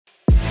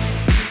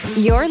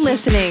You're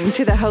listening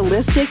to the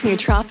Holistic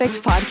Nootropics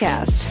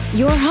Podcast,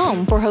 your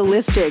home for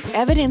holistic,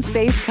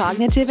 evidence-based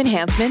cognitive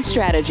enhancement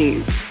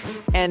strategies.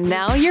 And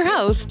now your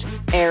host,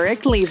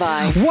 Eric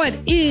Levi. What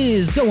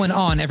is going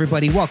on,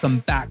 everybody? Welcome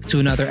back to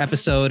another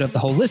episode of the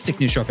Holistic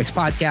Nootropics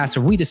Podcast,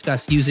 where we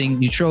discuss using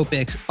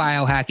nootropics,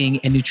 biohacking,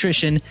 and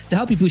nutrition to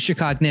help you boost your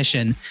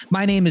cognition.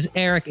 My name is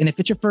Eric, and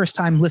if it's your first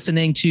time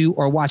listening to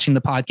or watching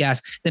the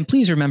podcast, then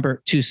please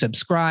remember to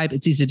subscribe.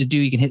 It's easy to do.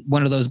 You can hit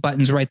one of those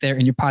buttons right there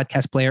in your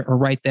podcast player or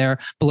right there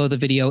below the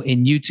video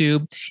in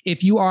YouTube.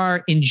 If you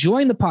are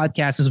enjoying the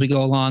podcast as we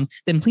go along,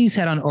 then please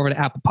head on over to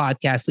Apple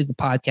Podcasts, leave the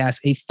podcast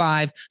a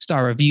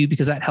 5-star review,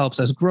 because that helps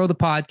us grow the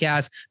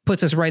podcast,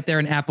 puts us right there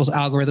in Apple's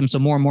algorithm so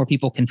more and more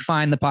people can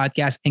find the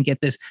podcast and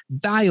get this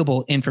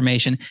valuable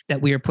information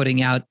that we are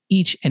putting out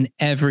each and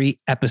every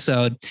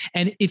episode.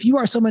 And if you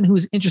are someone who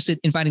is interested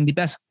in finding the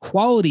best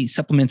quality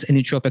supplements and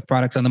nootropic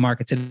products on the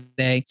market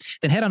today,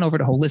 then head on over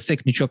to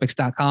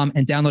holisticnootropics.com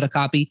and download a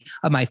copy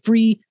of my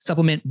free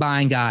supplement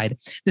buying guide.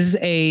 This is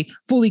a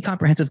fully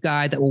comprehensive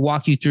guide that will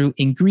walk you through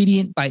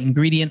ingredient by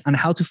ingredient on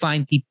how to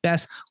find the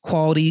best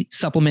quality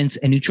supplements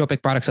and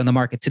nootropic products on the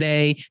market today.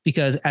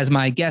 Because as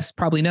my guest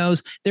probably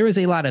knows, there is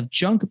a lot of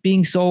junk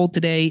being sold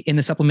today in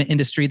the supplement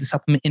industry. The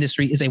supplement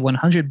industry is a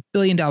 $100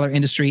 billion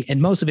industry,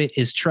 and most of it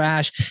is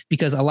trash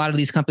because a lot of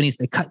these companies,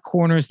 they cut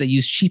corners, they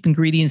use cheap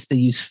ingredients, they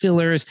use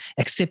fillers,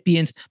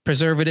 excipients,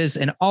 preservatives,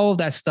 and all of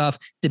that stuff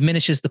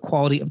diminishes the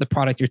quality of the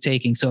product you're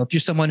taking. So if you're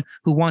someone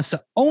who wants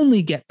to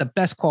only get the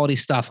best quality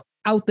stuff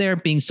out there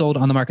being sold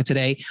on the market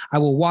today, I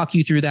will walk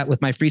you through that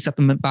with my free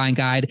supplement buying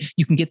guide.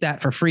 You can get that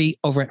for free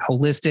over at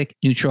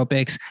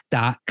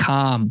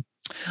holisticnootropics.com.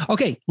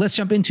 Okay, let's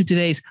jump into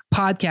today's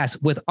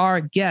podcast with our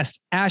guest,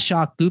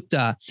 Ashok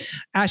Gupta.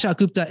 Ashok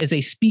Gupta is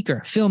a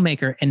speaker,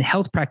 filmmaker, and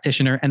health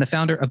practitioner, and the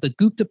founder of the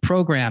Gupta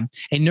program,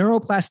 a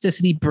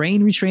neuroplasticity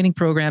brain retraining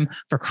program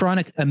for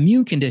chronic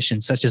immune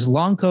conditions such as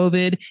long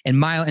COVID and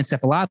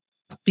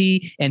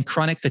myeloencephalopathy and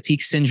chronic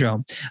fatigue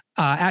syndrome.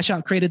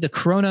 Ashok created the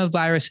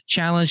Coronavirus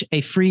Challenge,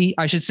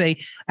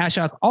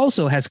 Ashok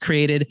also has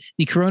created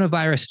the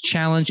Coronavirus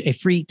Challenge, a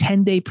free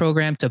 10-day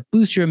program to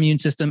boost your immune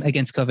system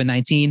against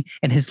COVID-19.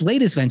 And his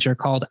latest venture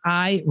called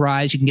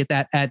iRise, you can get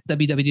that at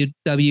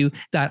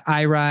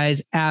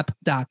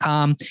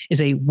www.iriseapp.com,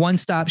 is a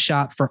one-stop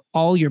shop for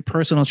all your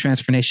personal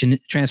transformation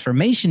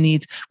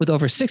needs with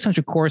over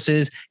 600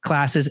 courses,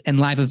 classes,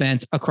 and live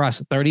events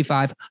across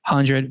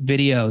 3,500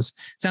 videos.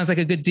 Sounds like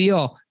a good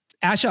deal.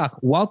 Ashok,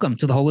 welcome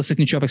to the Holistic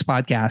Nootropics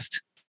Podcast.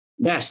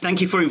 Yes,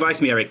 thank you for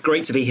inviting me, Eric.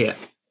 Great to be here.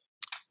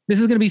 This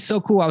is going to be so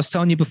cool. I was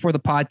telling you before the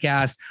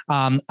podcast,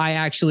 I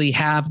actually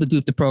have the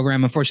Gupta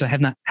program. Unfortunately, I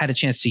have not had a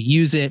chance to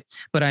use it,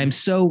 but I'm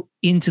so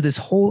into this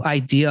whole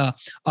idea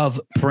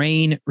of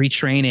brain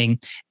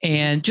retraining.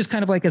 And just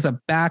kind of like as a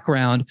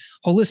background,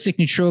 holistic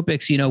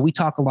nootropics, we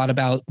talk a lot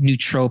about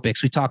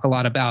nootropics. We talk a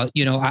lot about,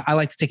 I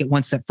like to take it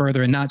one step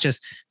further and not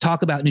just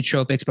talk about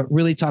nootropics, but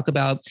really talk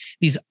about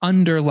these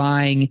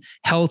underlying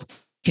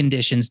health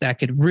conditions that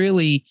could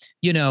really,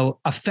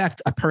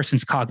 affect a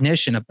person's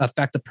cognition,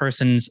 affect a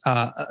person's,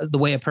 the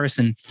way a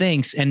person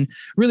thinks. And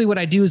really what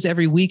I do is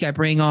every week I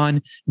bring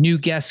on new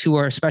guests who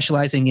are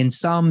specializing in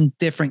some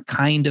different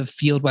kind of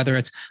field, whether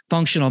it's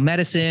functional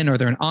medicine or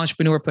they're an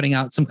entrepreneur putting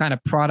out some kind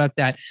of product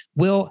that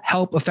will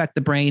help affect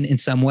the brain in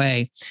some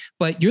way.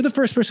 But you're the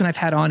first person I've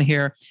had on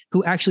here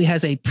who actually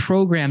has a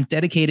program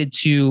dedicated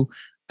to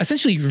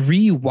essentially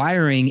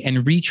rewiring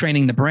and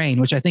retraining the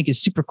brain, which I think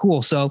is super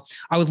cool. So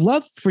I would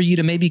love for you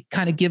to maybe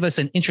kind of give us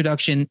an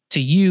introduction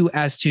to you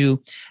as to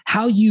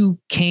how you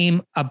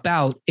came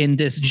about in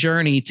this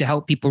journey to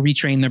help people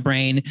retrain their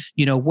brain.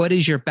 What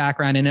is your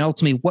background and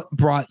ultimately what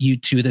brought you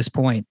to this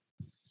point?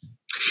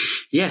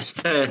 Yes,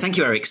 thank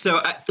you, Eric.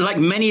 So like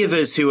many of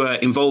us who are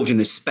involved in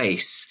this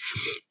space,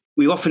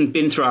 we've often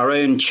been through our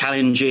own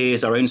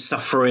challenges, our own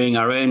suffering,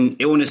 our own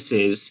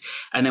illnesses,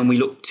 and then we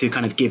look to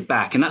kind of give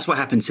back. And that's what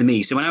happened to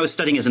me. So when I was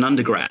studying as an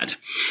undergrad,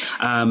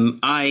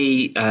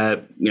 I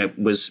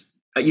was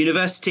at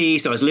university.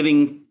 So I was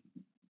living,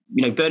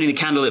 burning the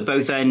candle at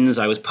both ends.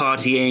 I was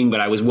partying, but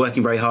I was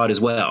working very hard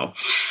as well.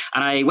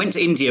 And I went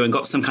to India and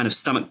got some kind of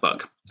stomach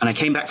bug. And I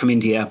came back from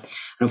India.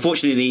 And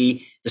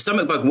unfortunately, the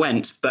stomach bug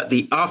went, but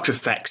the after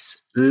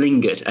effects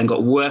lingered and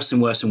got worse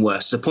and worse and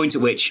worse, to the point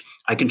at which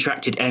I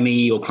contracted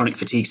ME, or chronic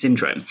fatigue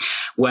syndrome,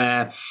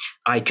 where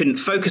I couldn't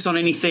focus on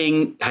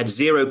anything, had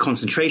zero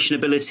concentration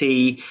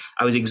ability.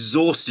 I was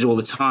exhausted all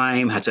the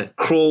time, had to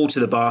crawl to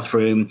the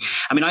bathroom.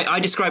 I mean, I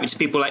describe it to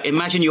people like,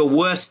 imagine your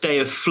worst day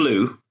of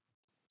flu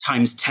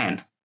times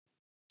 10.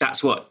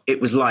 That's what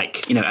it was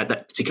like, at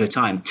that particular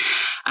time.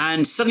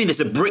 And suddenly there's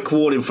a brick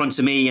wall in front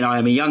of me.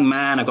 I'm a young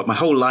man. I've got my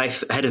whole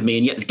life ahead of me.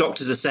 And yet the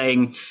doctors are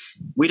saying,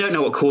 we don't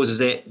know what causes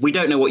it. We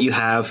don't know what you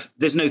have.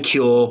 There's no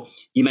cure.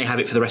 You may have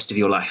it for the rest of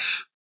your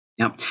life.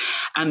 Yeah.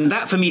 And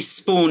that for me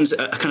spawned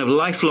a kind of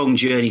lifelong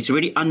journey to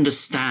really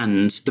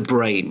understand the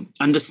brain,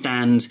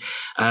 understand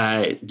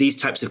these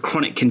types of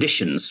chronic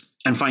conditions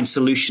and find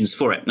solutions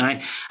for it. And I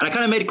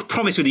kind of made a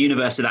promise with the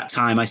universe at that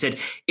time. I said,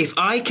 if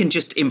I can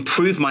just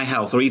improve my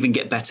health or even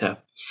get better,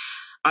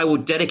 I will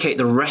dedicate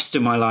the rest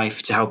of my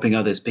life to helping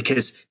others,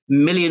 because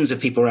millions of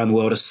people around the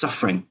world are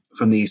suffering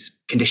from these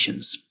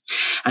conditions.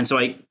 And so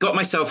I got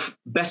myself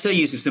better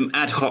using some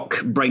ad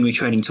hoc brain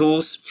retraining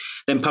tools,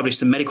 then published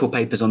some medical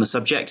papers on the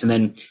subject, and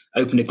then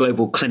opened a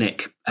global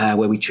clinic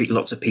where we treat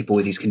lots of people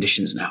with these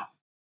conditions now.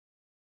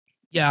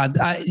 Yeah,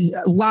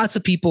 lots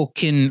of people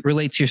can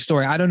relate to your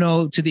story. I don't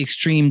know to the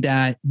extreme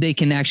that they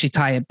can actually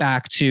tie it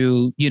back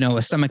to,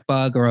 a stomach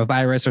bug or a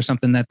virus or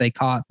something that they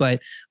caught,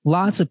 but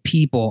lots of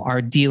people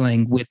are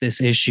dealing with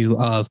this issue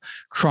of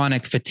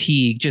chronic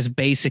fatigue, just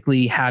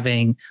basically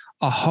having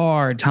a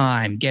hard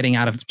time getting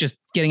out of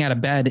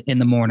bed in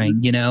the morning.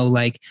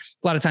 Like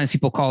a lot of times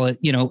people call it,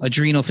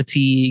 adrenal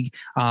fatigue.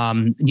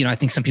 I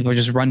think some people are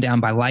just run down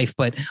by life,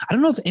 but I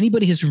don't know if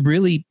anybody has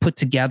really put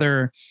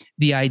together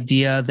the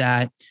idea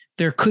that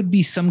there could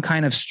be some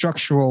kind of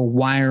structural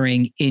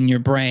wiring in your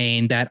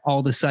brain that all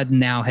of a sudden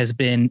now has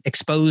been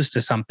exposed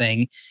to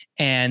something,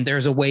 and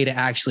there's a way to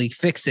actually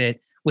fix it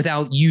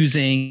without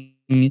using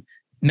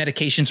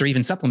medications or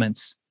even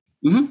supplements.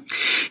 Mm-hmm.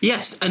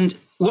 Yes. And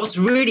what's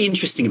really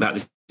interesting about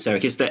this,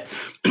 Eric, is that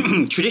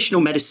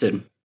traditional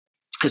medicine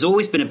has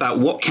always been about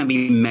what can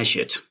be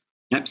measured.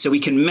 Yep. So we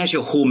can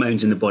measure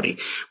hormones in the body.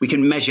 We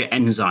can measure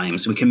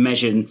enzymes. We can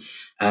measure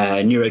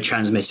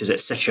neurotransmitters,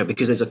 etc.,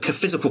 because there's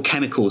physical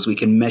chemicals we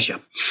can measure.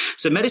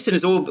 So medicine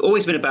has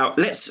always been about,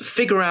 let's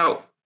figure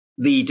out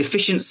the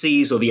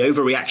deficiencies or the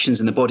overreactions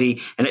in the body,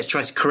 and let's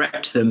try to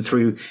correct them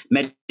through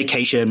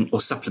medication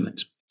or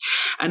supplement.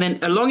 And then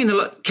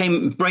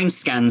came brain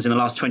scans in the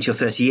last 20 or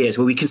 30 years,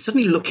 where we can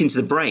suddenly look into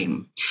the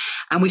brain,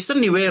 and we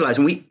suddenly realize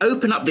when we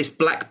open up this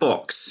black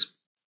box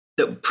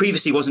that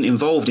previously wasn't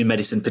involved in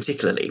medicine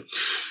particularly,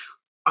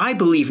 I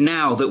believe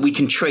now that we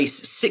can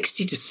trace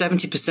 60 to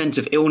 70%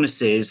 of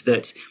illnesses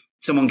that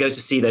someone goes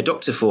to see their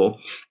doctor for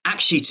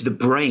actually to the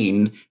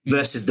brain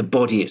versus the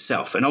body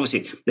itself. And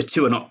obviously the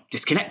two are not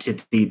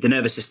disconnected. The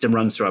nervous system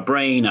runs through our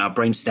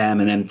brain stem,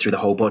 and then through the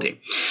whole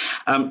body.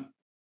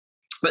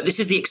 But this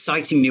is the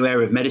exciting new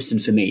area of medicine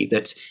for me,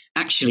 that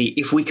actually,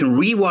 if we can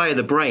rewire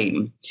the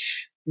brain,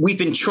 we've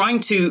been trying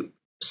to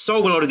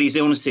solve a lot of these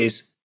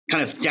illnesses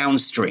kind of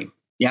downstream,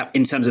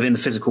 in terms of in the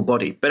physical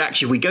body. But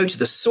actually, if we go to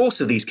the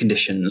source of these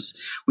conditions,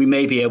 we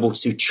may be able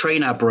to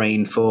train our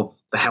brain for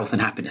health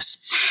and happiness.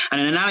 And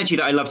an analogy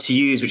that I love to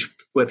use,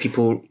 where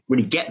people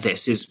really get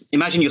this, is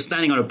imagine you're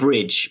standing on a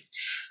bridge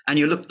and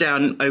you look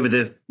down over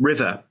the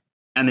river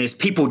and there's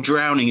people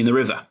drowning in the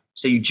river.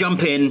 So you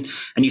jump in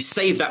and you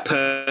save that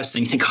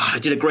person. You think, I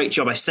did a great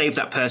job. I saved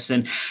that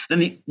person.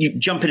 Then you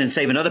jump in and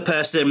save another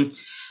person.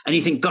 And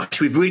you think,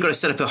 gosh, we've really got to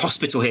set up a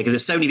hospital here because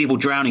there's so many people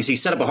drowning. So you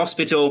set up a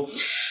hospital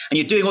and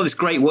you're doing all this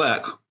great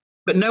work.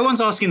 But no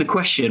one's asking the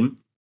question,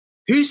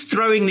 who's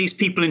throwing these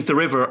people into the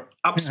river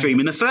upstream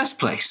in the first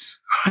place,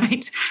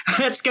 right?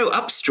 Let's go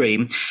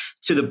upstream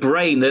to the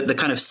brain, the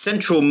kind of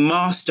central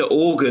master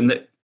organ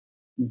that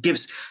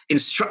gives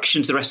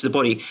instruction to the rest of the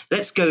body.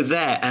 Let's go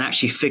there and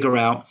actually figure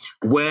out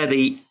where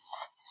the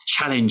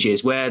challenge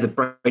is, where the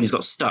brain has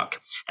got stuck,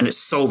 and let's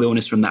solve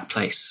illness from that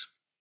place.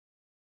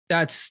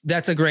 That's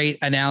a great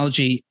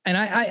analogy. And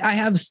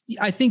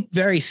I think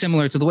very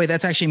similar to the way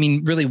that's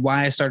actually, really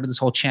why I started this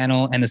whole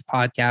channel and this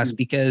podcast,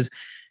 because,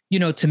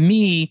 to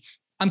me,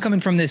 I'm coming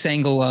from this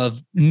angle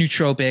of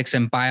nootropics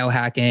and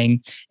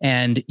biohacking.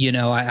 And,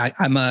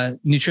 I'm a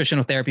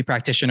nutritional therapy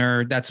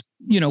practitioner. That's,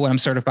 what I'm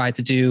certified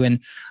to do. And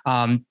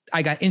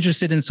I got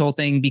interested in this whole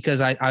thing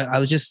because I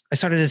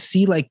started to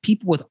see like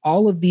people with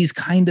all of these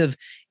kind of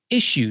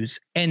issues.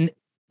 And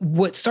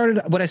what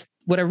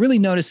I really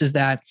noticed is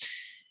that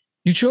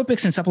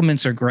nootropics and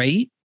supplements are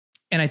great,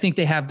 and I think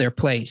they have their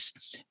place.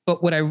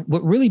 But what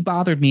really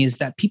bothered me is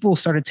that people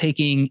started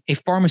taking a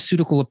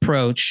pharmaceutical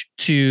approach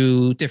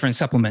to different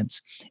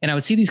supplements. And I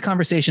would see these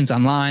conversations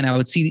online. I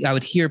would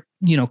hear,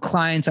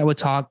 clients I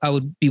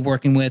would be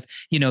working with,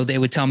 they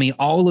would tell me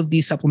all of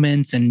these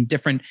supplements and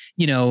different,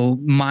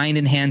 mind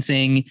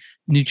enhancing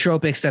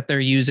nootropics that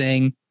they're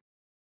using.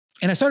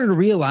 And I started to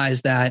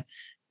realize that,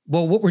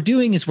 well, what we're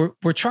doing is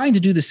we're trying to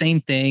do the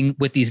same thing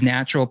with these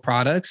natural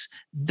products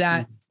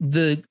that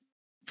the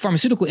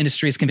pharmaceutical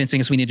industry is convincing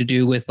us we need to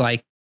do with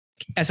like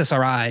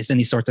SSRIs and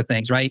these sorts of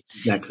things, right?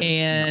 Exactly.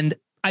 And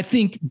I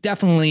think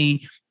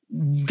definitely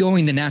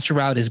going the natural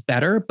route is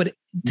better, but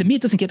to me,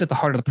 it doesn't get at the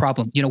heart of the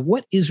problem.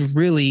 What is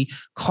really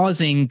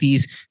causing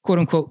these quote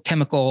unquote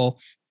chemical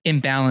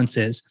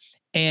imbalances?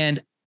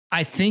 And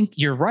I think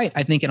you're right.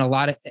 I think in a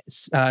lot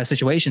of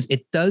situations,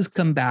 it does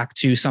come back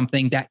to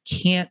something that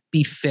can't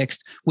be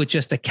fixed with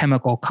just a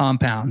chemical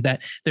compound,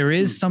 that there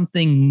is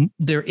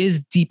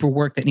deeper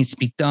work that needs to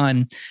be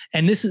done.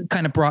 And this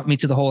kind of brought me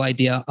to the whole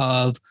idea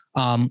of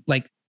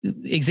like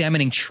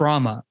examining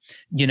trauma,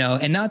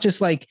 and not just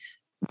like,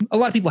 a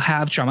lot of people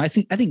have trauma. I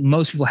think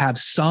most people have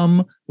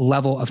some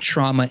level of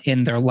trauma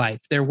in their life.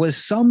 There was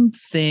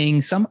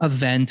something, some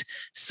event,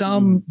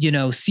 some,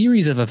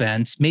 series of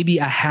events, maybe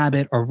a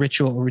habit or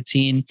ritual or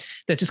routine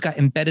that just got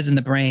embedded in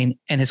the brain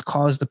and has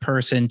caused the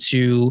person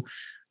to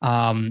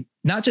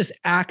not just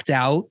act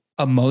out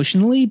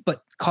emotionally,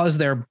 but cause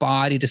their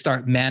body to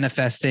start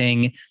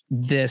manifesting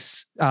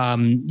this,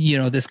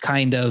 this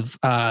kind of,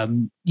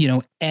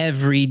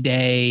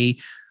 everyday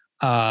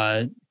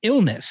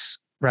illness.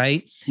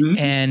 Right. Mm-hmm.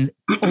 And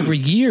over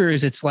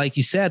years, it's like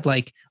you said,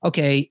 like,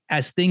 okay,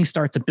 as things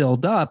start to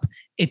build up,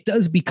 it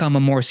does become a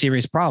more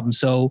serious problem.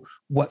 So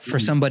what for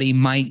somebody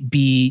might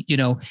be,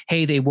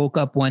 hey, they woke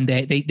up one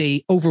day,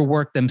 they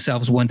overworked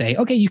themselves one day.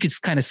 Okay, you could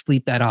kind of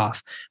sleep that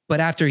off. But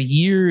after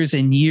years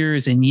and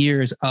years and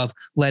years of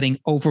letting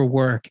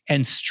overwork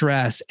and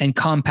stress and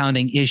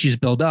compounding issues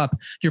build up,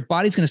 your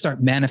body's going to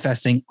start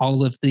manifesting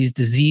all of these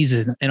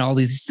diseases and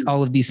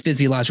all of these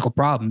physiological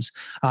problems.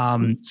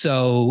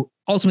 So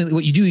ultimately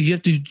what you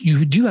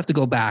do have to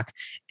go back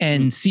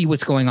and see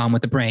what's going on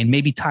with the brain.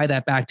 Maybe tie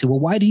that back to, well,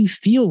 why do you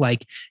feel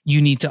like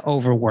you need to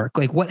overwork?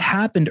 Like what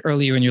happened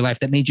earlier in your life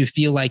that made you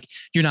feel like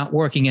you're not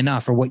working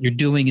enough or what you're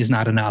doing is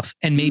not enough?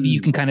 And maybe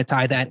you can kind of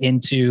tie that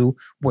into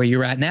where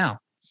you're at now.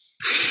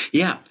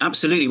 Yeah,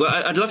 absolutely. Well,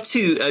 I'd love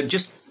to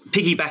just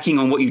piggybacking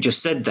on what you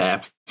just said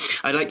there.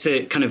 I'd like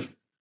to kind of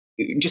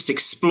just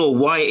explore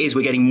why it is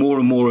we're getting more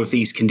and more of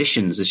these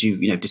conditions, as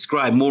you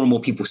describe, more and more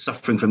people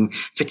suffering from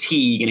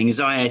fatigue and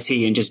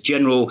anxiety and just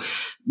general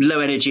low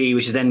energy,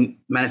 which is then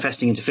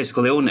manifesting into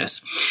physical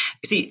illness.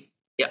 You see,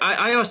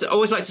 I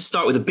always like to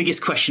start with the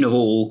biggest question of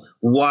all: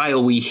 why are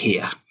we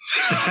here?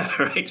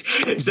 Right.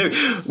 So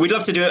we'd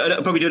love to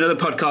probably do another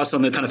podcast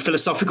on the kind of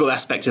philosophical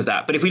aspect of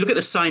that. But if we look at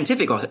the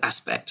scientific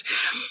aspect,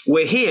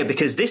 we're here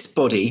because this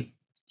body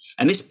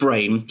and this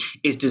brain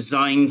is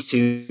designed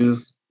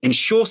to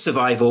ensure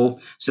survival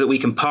so that we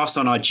can pass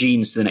on our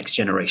genes to the next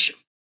generation.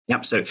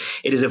 Yep. So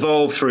it has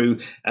evolved through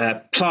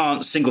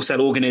plants, single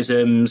cell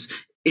organisms,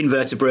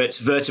 invertebrates,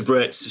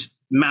 vertebrates,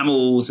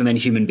 mammals, and then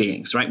human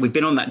beings, right? We've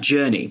been on that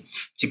journey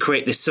to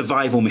create this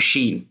survival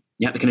machine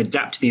that can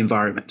adapt to the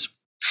environment.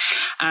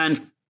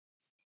 And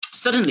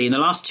suddenly in the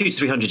last 200 to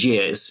 300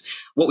 years,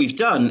 what we've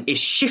done is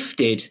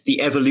shifted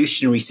the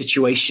evolutionary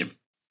situation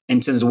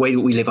in terms of the way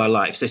that we live our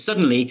lives. So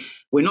suddenly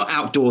we're not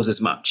outdoors as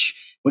much.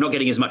 We're not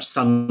getting as much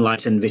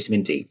sunlight and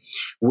vitamin D.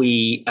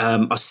 We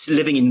are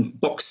living in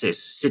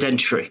boxes,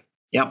 sedentary.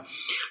 Yeah,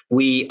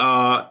 we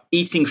are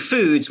eating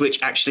foods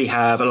which actually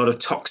have a lot of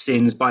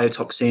toxins,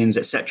 biotoxins,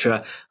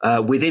 etc.,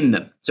 within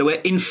them. So we're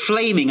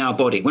inflaming our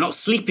body. We're not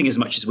sleeping as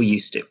much as we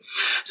used to.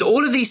 So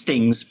all of these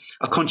things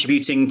are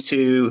contributing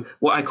to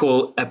what I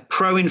call a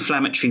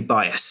pro-inflammatory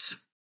bias.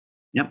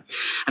 Yeah,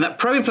 and that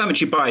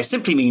pro-inflammatory bias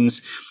simply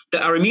means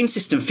that our immune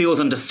system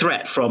feels under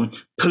threat from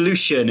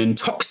pollution and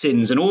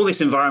toxins and all this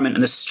environment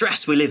and the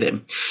stress we live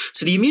in.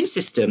 So the immune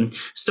system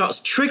starts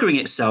triggering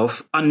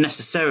itself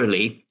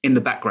unnecessarily in the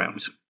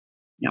background.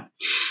 Yeah.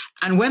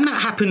 And when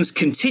that happens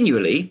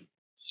continually,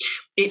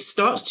 it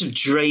starts to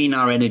drain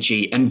our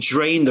energy and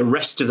drain the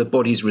rest of the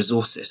body's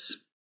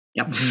resources.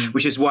 Yeah. Mm-hmm.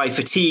 Which is why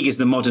fatigue is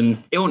the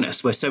modern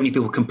illness, where so many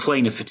people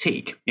complain of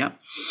fatigue. Yeah.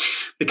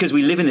 Because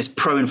we live in this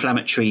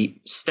pro-inflammatory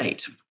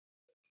state.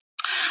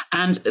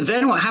 And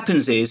then what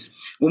happens is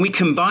when we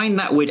combine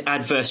that with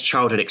adverse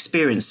childhood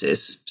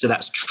experiences, so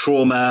that's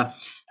trauma,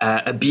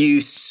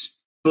 abuse,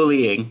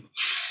 bullying,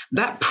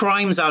 that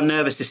primes our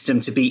nervous system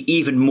to be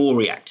even more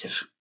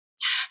reactive.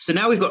 So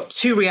now we've got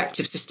two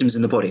reactive systems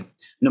in the body.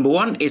 Number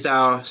one is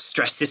our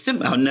stress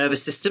system, our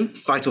nervous system,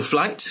 fight or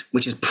flight,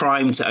 which is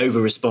primed to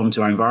over-respond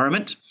to our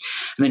environment.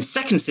 And then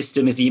second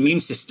system is the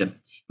immune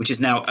system, which is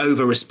now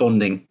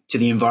over-responding to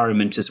the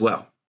environment as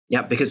well.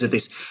 Yeah, because of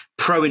this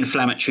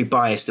pro-inflammatory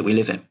bias that we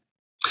live in.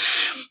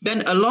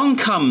 Then along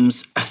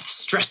comes a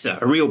stressor,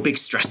 a real big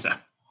stressor.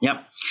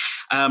 Yeah.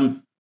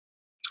 And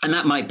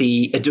that might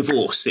be a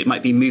divorce. It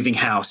might be moving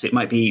house. It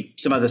might be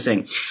some other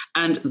thing.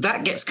 And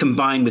that gets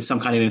combined with some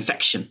kind of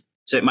infection.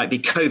 So it might be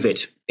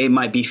COVID. It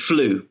might be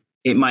flu.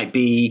 It might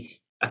be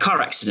a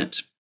car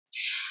accident.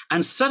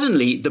 And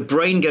suddenly the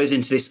brain goes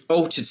into this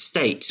altered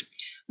state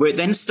where it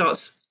then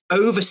starts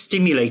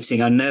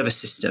overstimulating our nervous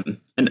system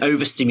and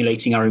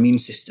overstimulating our immune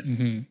system.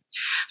 Mm-hmm.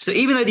 So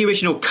even though the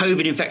original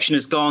COVID infection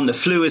is gone, the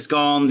flu is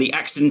gone, the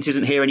accident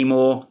isn't here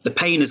anymore, the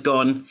pain is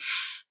gone,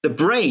 the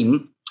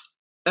brain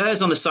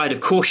errs on the side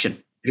of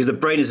caution because the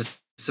brain is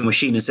a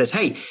machine and says,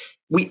 hey,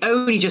 we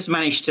only just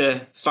managed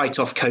to fight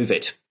off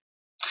COVID.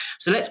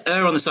 So let's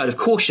err on the side of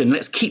caution.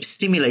 Let's keep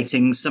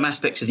stimulating some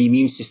aspects of the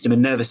immune system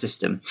and nervous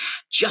system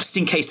just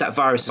in case that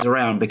virus is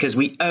around because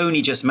we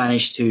only just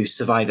managed to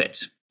survive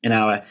it in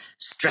our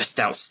stressed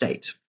out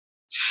state.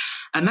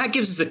 And that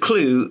gives us a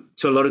clue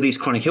to a lot of these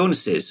chronic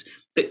illnesses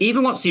that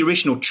even once the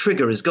original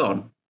trigger is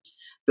gone,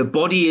 the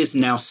body is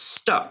now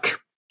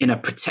stuck in a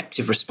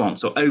protective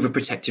response or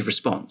overprotective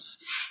response,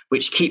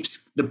 which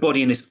keeps the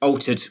body in this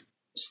altered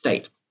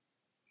state.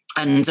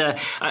 And Eric,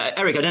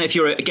 I don't know if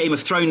you're a Game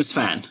of Thrones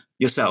fan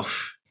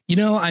yourself.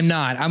 I'm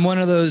not. I'm one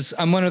of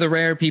the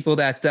rare people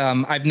that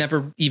I've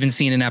never even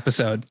seen an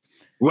episode.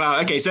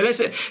 Wow. Okay. So let's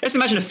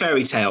imagine a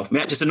fairy tale.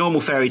 Yeah, just a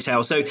normal fairy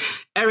tale. So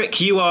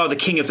Eric, you are the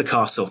king of the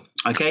castle.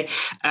 Okay.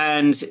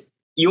 And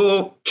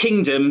your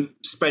kingdom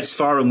spreads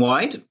far and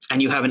wide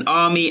and you have an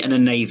army and a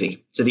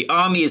navy. So the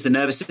army is the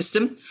nervous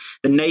system.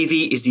 The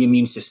navy is the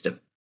immune system.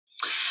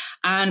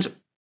 And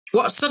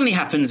what suddenly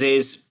happens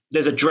is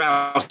there's a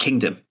drought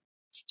kingdom.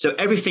 So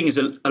everything is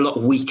a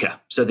lot weaker.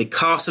 So the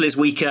castle is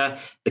weaker,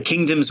 the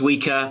kingdom's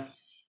weaker,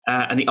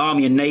 and the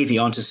army and navy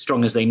aren't as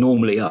strong as they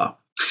normally are.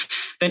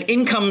 Then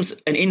in comes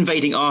an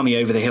invading army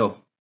over the hill.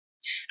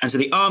 And so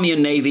the army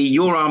and navy,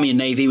 your army and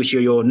navy, which are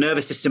your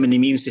nervous system and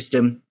immune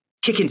system,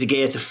 kick into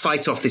gear to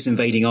fight off this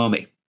invading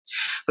army.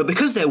 But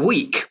because they're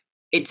weak,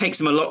 it takes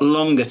them a lot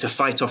longer to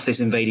fight off this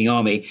invading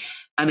army.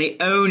 And they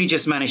only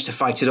just manage to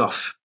fight it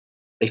off.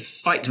 They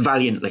fight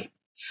valiantly.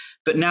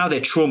 But now they're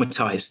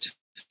traumatized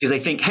because they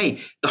think,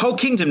 hey, the whole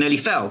kingdom nearly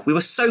fell. We were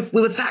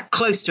that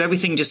close to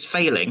everything just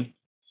failing.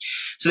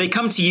 So they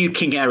come to you,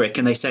 King Eric,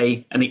 and they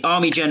say, and the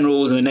army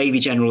generals and the navy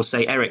generals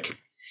say, Eric,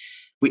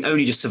 we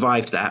only just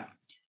survived that.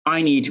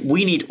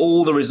 We need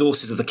all the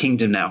resources of the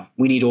kingdom now.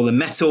 We need all the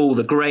metal,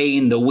 the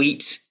grain, the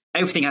wheat.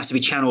 Everything has to be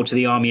channeled to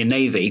the army and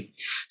navy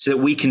so that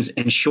we can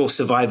ensure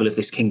survival of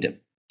this kingdom.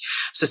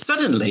 So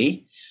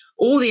suddenly,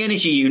 all the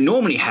energy you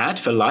normally had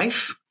for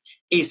life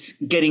is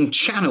getting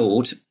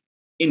channeled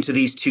into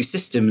these two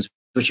systems,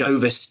 which are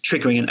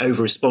over-triggering and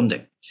over-responding.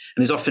 And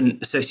there's often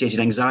associated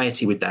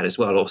anxiety with that as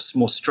well, or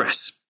more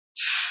stress.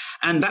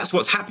 And that's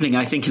what's happening,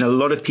 I think, in a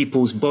lot of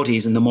people's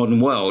bodies in the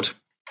modern world.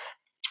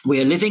 We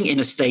are living in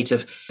a state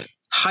of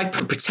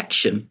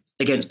hyper-protection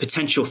against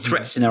potential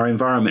threats in our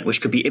environment,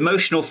 which could be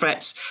emotional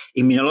threats,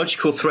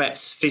 immunological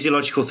threats,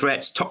 physiological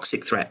threats,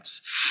 toxic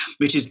threats,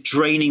 which is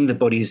draining the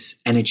body's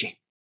energy.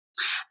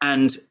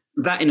 And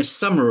that, in a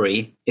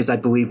summary, is, I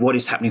believe, what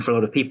is happening for a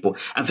lot of people.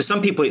 And for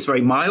some people, it's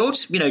very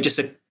mild, just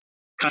a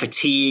kind of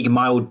fatigue,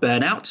 mild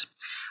burnout,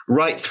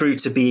 right through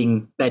to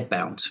being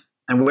bedbound.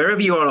 And wherever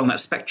you are on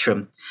that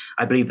spectrum,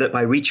 I believe that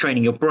by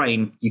retraining your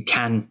brain, you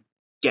can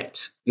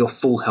get your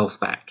full health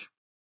back.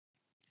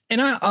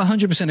 And I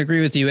 100%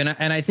 agree with you. And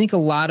I think a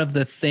lot of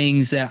the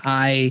things that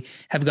I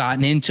have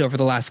gotten into over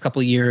the last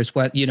couple of years,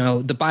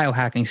 the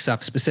biohacking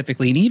stuff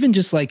specifically, and even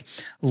just like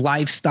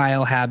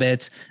lifestyle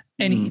habits,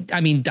 and I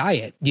mean,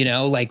 diet,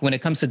 like when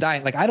it comes to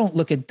diet, like I don't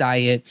look at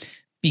diet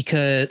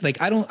because like,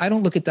 I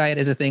don't look at diet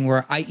as a thing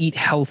where I eat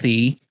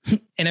healthy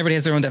and everybody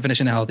has their own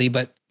definition of healthy,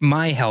 but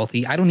my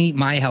healthy, I don't eat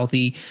my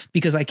healthy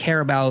because I care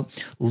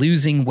about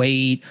losing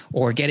weight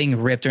or getting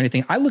ripped or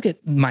anything. I look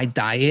at my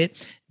diet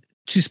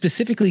to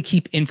specifically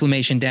keep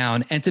inflammation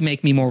down and to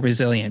make me more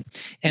resilient.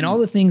 And all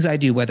the things I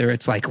do, whether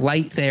it's like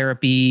light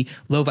therapy,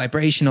 low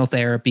vibrational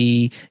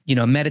therapy,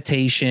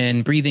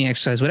 meditation, breathing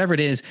exercise, whatever it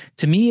is,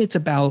 to me, it's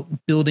about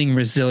building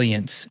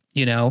resilience.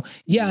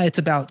 It's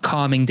about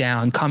calming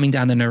down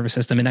the nervous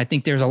system. And I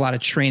think there's a lot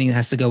of training that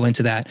has to go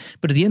into that.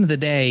 But at the end of the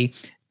day,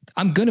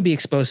 I'm going to be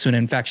exposed to an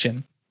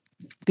infection.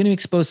 I'm going to be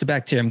exposed to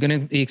bacteria. I'm going to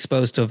be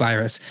exposed to a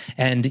virus.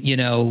 And,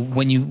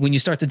 when you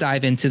start to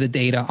dive into the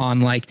data on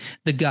like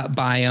the gut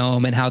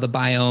biome and how the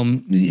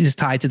biome is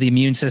tied to the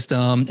immune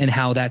system and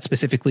how that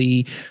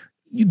specifically,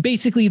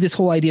 basically this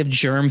whole idea of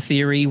germ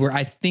theory, where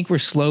I think we're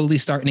slowly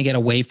starting to get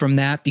away from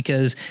that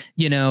because,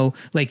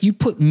 like you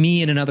put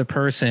me and another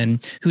person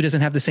who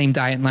doesn't have the same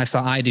diet and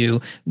lifestyle I do,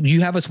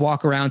 you have us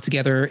walk around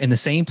together in the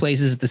same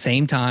places at the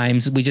same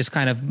times. We just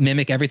kind of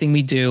mimic everything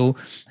we do.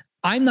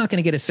 I'm not going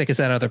to get as sick as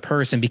that other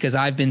person because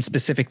I've been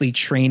specifically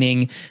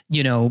training,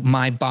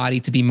 my body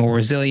to be more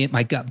resilient,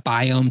 my gut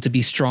biome to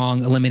be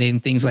strong, eliminating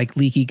things like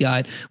leaky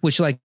gut,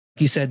 which, like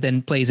you said,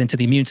 then plays into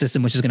the immune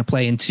system, which is going to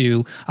play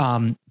into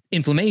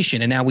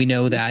inflammation. And now we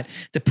know that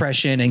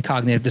depression and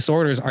cognitive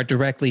disorders are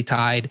directly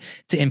tied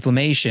to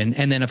inflammation.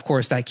 And then, of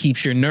course, that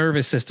keeps your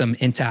nervous system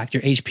intact.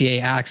 Your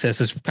HPA axis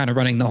is kind of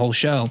running the whole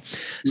show.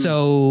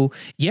 So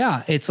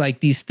yeah, it's like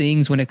these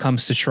things when it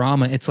comes to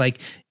trauma, it's like,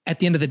 at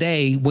the end of the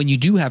day, when you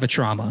do have a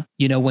trauma,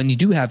 when you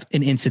do have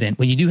an incident,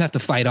 when you do have to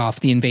fight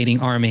off the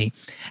invading army,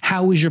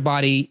 how is your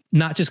body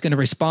not just going to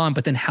respond,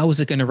 but then how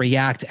is it going to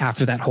react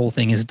after that whole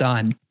thing is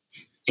done?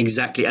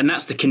 Exactly. And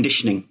that's the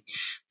conditioning,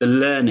 the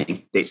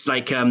learning. It's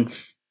like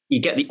you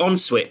get the on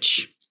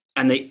switch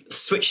and the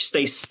switch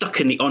stays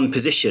stuck in the on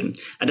position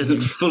and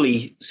doesn't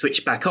fully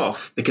switch back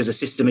off because the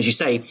system, as you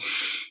say,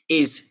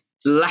 is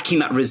lacking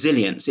that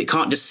resilience. It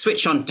can't just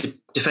switch on to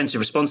defensive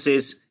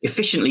responses,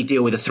 efficiently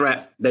deal with a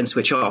threat, then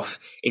switch off.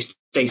 It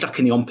stays stuck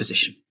in the on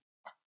position.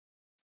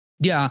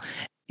 Yeah.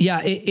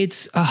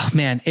 It's, oh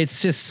man,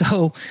 it's just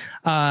so,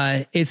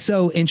 it's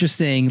so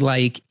interesting.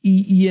 Like,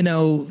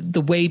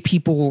 the way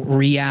people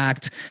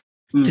react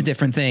to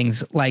different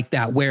things like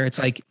that, where it's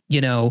like,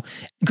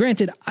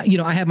 granted,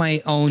 I have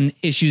my own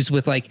issues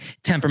with like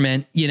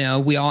temperament,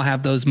 we all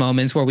have those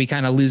moments where we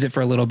kind of lose it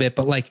for a little bit,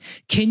 but like,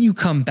 can you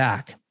come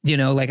back?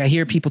 Like I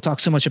hear people talk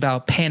so much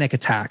about panic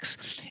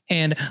attacks,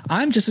 and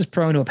I'm just as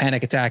prone to a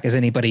panic attack as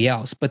anybody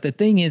else. But the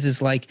thing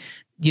is like,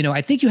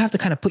 I think you have to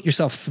kind of put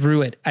yourself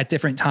through it at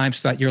different times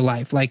throughout your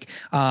life. Like,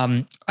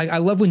 I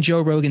love when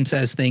Joe Rogan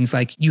says things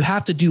like, you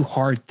have to do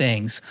hard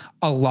things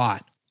a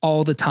lot,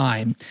 all the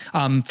time.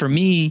 For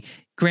me,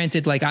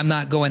 granted, like I'm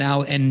not going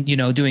out and,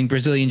 doing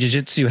Brazilian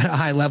jiu-jitsu at a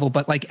high level,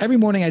 but like every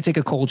morning I take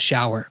a cold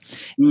shower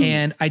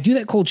and I do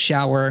that cold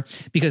shower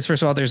because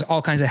first of all, there's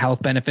all kinds of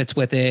health benefits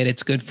with it.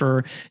 It's good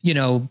for,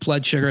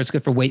 blood sugar. It's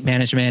good for weight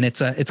management.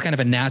 It's kind of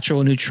a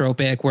natural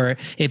nootropic where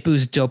it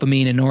boosts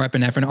dopamine and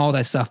norepinephrine, all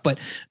that stuff. But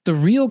the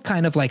real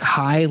kind of like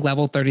high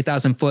level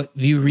 30,000 foot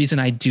view reason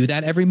I do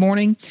that every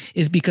morning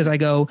is because I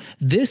go,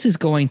 this is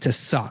going to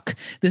suck.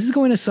 This is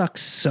going to suck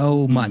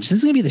so much. This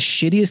is going to be the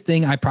shittiest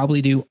thing I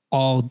probably do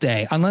all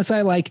day, unless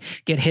I like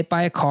get hit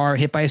by a car,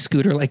 hit by a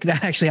scooter. Like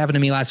that actually happened to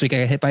me last week.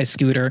 I got hit by a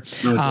scooter.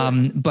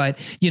 But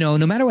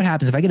no matter what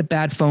happens, if I get a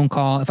bad phone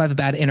call, if I have a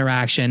bad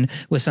interaction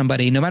with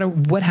somebody, no matter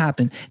what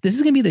happened, this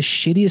is going to be the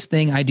shittiest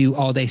thing I do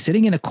all day,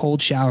 sitting in a cold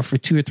shower for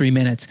 2 or 3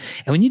 minutes.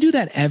 And when you do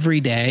that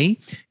every day,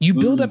 you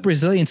build up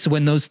resilience. So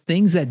when those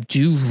things that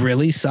do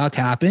really suck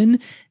happen,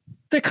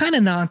 they're kind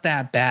of not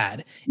that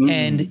bad.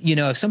 And,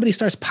 if somebody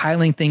starts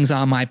piling things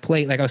on my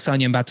plate, like I was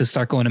telling you, I'm about to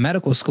start going to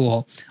medical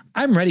school,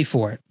 I'm ready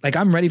for it. Like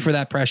I'm ready for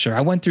that pressure. I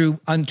went through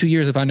 2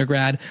 years of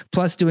undergrad,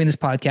 plus doing this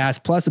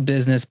podcast, plus a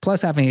business,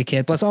 plus having a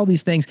kid, plus all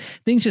these things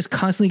just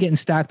constantly getting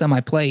stacked on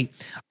my plate.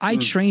 I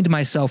trained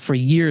myself for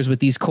years with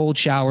these cold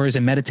showers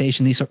and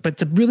meditation, but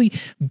to really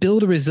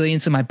build a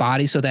resilience in my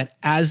body so that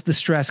as the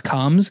stress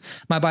comes,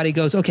 my body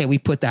goes, okay, we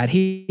put that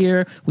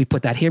here, we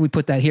put that here, we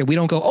put that here. We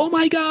don't go, oh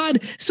my God,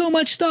 so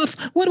much stuff.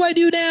 What do I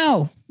do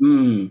now?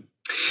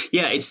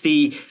 Yeah, it's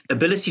the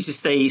ability to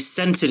stay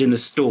centered in the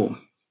storm.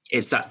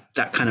 It's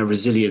that kind of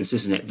resilience,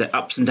 isn't it? The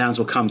ups and downs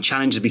will come,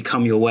 challenges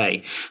become your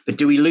way. But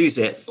do we lose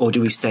it or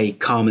do we stay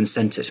calm and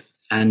centered?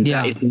 And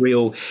that is the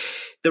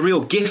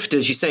real gift,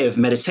 as you say, of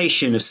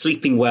meditation, of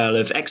sleeping well,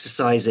 of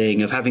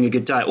exercising, of having a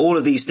good diet. All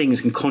of these things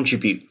can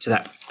contribute to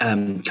that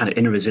kind of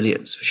inner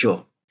resilience for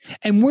sure.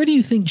 And where do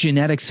you think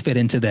genetics fit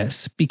into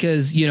this?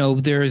 Because,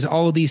 there's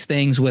all these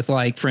things with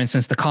like, for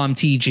instance, the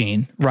COMT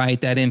gene,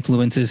 right? That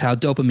influences how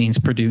dopamine is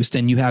produced.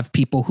 And you have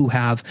people who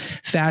have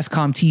fast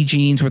COMT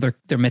genes where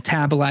they're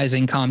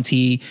metabolizing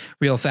COMT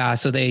real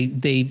fast. So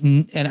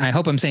they, and I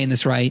hope I'm saying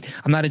this right.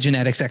 I'm not a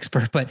genetics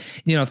expert, but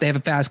if they have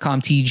a fast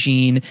COMT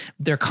gene,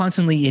 they're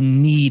constantly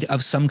in need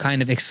of some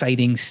kind of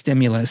exciting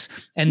stimulus.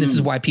 And this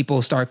is why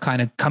people start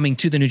kind of coming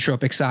to the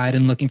nootropic side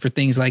and looking for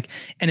things like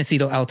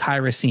N-acetyl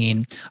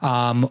L-tyrosine,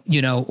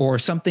 or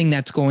something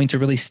that's going to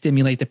really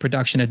stimulate the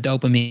production of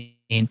dopamine.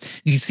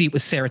 You see it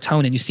with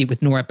serotonin, you see it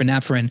with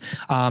norepinephrine,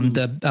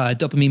 the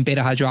dopamine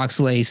beta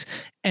hydroxylase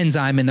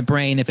enzyme in the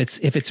brain. If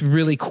it's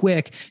really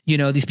quick,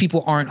 these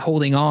people aren't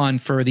holding on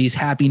for these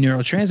happy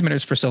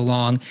neurotransmitters for so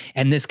long.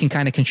 And this can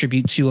kind of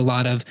contribute to a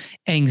lot of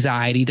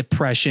anxiety,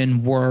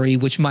 depression, worry,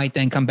 which might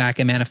then come back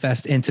and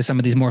manifest into some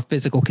of these more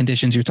physical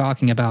conditions you're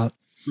talking about.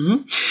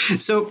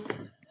 So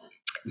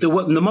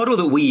the model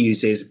that we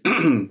use is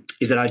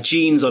that our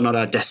genes are not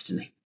our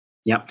destiny.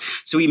 Yeah.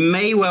 So we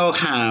may well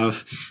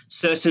have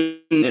certain,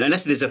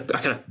 unless there's a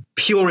kind of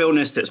pure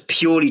illness that's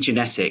purely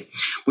genetic,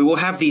 we will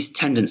have these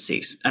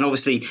tendencies. And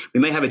obviously we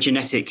may have a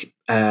genetic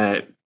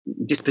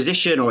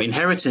disposition or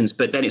inheritance,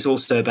 but then it's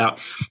also about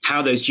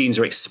how those genes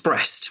are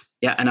expressed.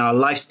 Yeah. And our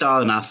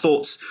lifestyle and our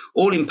thoughts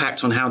all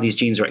impact on how these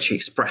genes are actually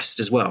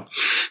expressed as well.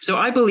 So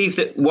I believe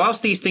that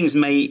whilst these things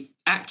may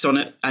act on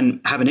it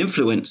and have an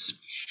influence,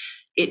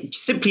 it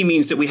simply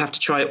means that we have to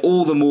try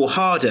all the more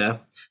harder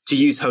to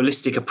use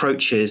holistic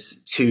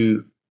approaches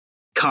to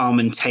calm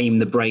and tame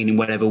the brain in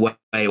whatever way,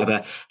 with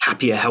a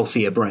happier,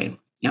 healthier brain.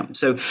 Yeah.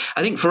 So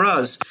I think for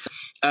us,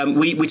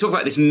 we talk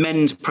about this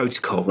MEND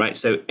protocol, right?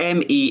 So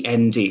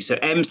MEND. So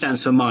M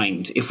stands for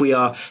mind. If we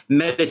are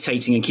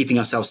meditating and keeping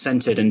ourselves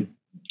centered and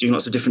doing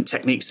lots of different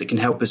techniques that can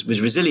help us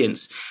with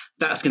resilience,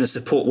 that's going to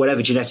support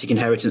whatever genetic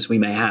inheritance we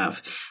may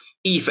have.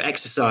 E for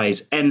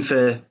exercise, N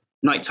for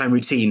nighttime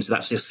routine. So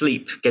that's your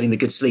sleep, getting the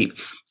good sleep.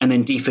 And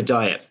then D for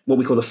diet, what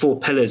we call the 4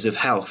 pillars of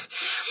health.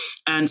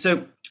 And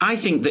so I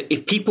think that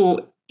if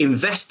people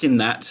invest in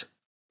that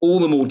all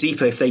the more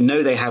deeper, if they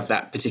know they have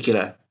that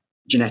particular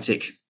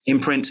genetic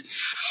imprint,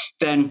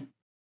 then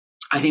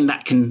I think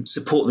that can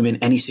support them in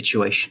any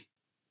situation.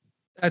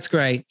 That's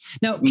great.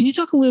 Now, can you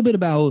talk a little bit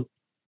about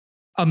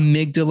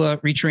amygdala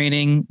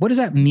retraining? What does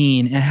that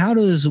mean? And how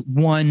does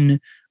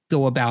one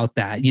go about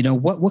that?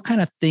 What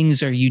kind of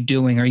things are you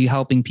doing? Are you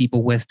helping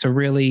people with to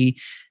really,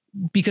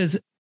 because,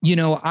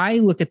 I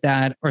look at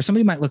that, or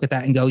somebody might look at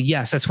that and go,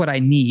 yes, that's what I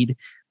need,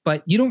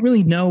 but you don't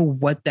really know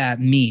what that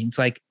means.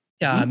 Like,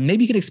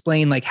 maybe you could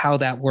explain like how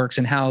that works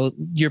and how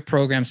your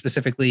program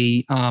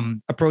specifically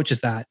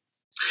approaches that.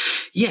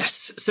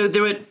 Yes. So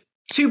there are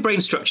 2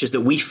 brain structures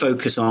that we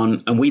focus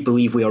on and we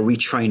believe we are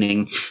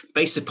retraining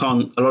based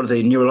upon a lot of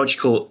the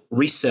neurological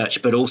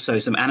research, but also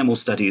some animal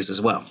studies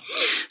as well.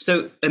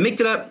 So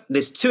amygdala,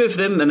 there's 2 of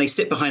them and they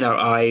sit behind our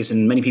eyes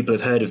and many people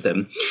have heard of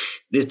them.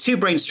 There's 2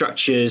 brain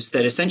structures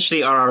that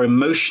essentially are our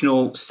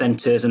emotional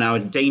centers and our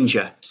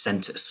danger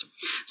centers.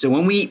 So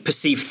when we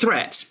perceive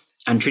threat,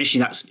 and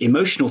traditionally that's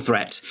emotional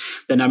threat,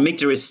 then our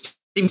amygdala is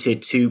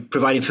stimulated to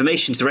provide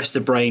information to the rest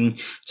of the brain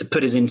to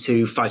put us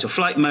into fight or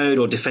flight mode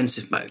or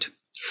defensive mode.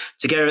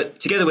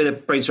 Together with a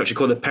brain structure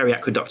called the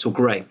periaqueductal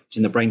gray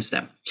in the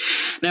brainstem.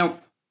 Now,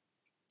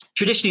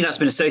 traditionally that's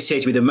been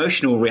associated with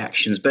emotional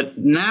reactions, but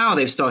now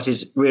they've started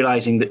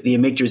realizing that the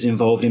amygdala is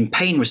involved in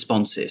pain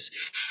responses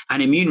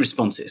and immune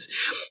responses,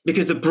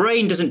 because the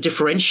brain doesn't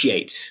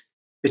differentiate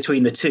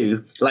between the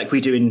two like we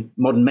do in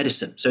modern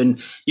medicine. So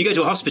you go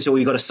to a hospital,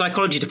 you've got a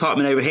psychology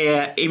department over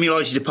here,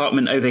 immunology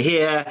department over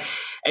here.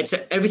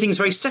 Everything's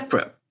very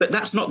separate, but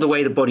that's not the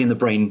way the body and the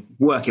brain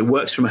work. It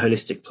works from a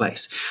holistic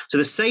place. So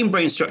the same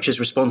brain structures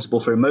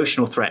responsible for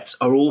emotional threats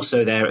are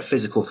also there at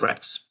physical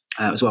threats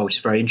as well, which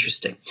is very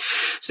interesting.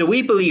 So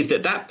we believe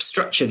that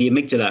structure, the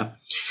amygdala,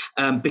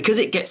 because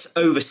it gets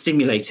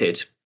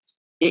overstimulated,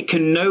 it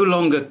can no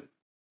longer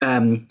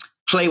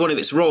play one of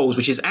its roles,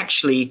 which is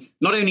actually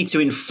not only to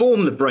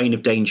inform the brain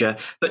of danger,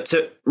 but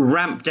to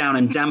ramp down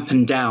and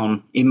dampen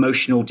down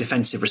emotional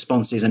defensive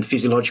responses and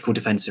physiological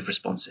defensive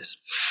responses.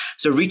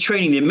 So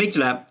retraining the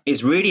amygdala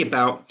is really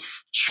about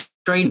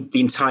training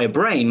the entire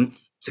brain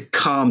to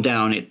calm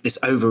down this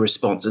over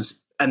response,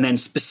 and then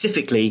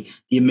specifically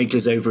the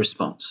amygdala's over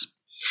response.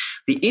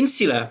 The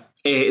insula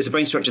is a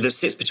brain structure that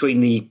sits between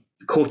the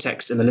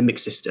cortex and the limbic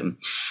system,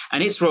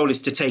 and its role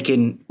is to take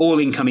in all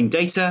incoming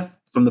data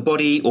from the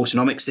body,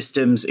 autonomic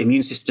systems,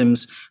 immune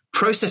systems,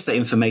 process that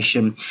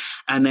information,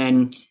 and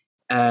then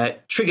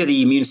trigger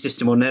the immune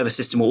system or nervous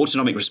system or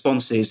autonomic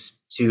responses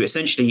to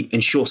essentially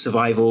ensure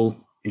survival,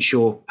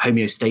 ensure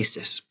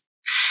homeostasis.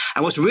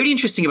 And what's really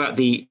interesting about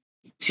the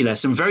insula,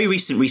 some very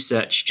recent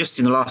research just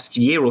in the last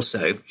year or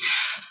so,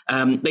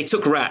 they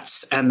took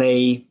rats and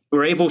they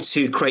were able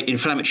to create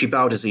inflammatory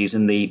bowel disease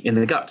in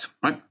the gut,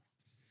 right?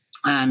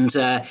 And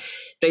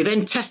they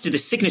then tested the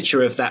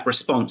signature of that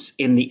response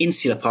in the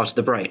insular part of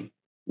the brain.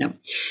 Yeah.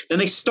 Then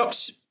they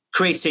stopped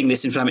creating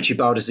this inflammatory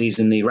bowel disease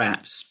in the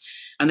rats,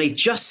 and they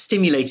just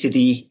stimulated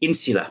the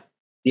insula,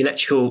 the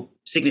electrical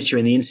signature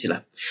in the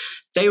insula.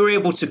 They were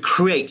able to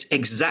create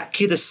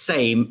exactly the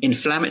same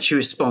inflammatory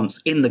response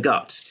in the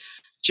gut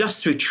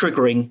just through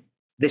triggering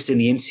this in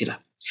the insula.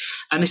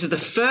 And this is the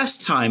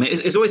first time,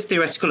 it's always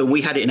theoretical, and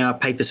we had it in our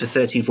papers for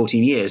 13,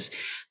 14 years,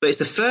 but it's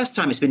the first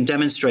time it's been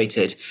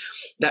demonstrated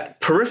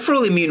that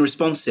peripheral immune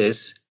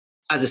responses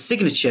as a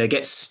signature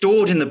get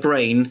stored in the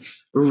brain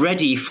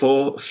ready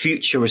for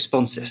future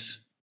responses,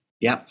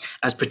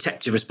 as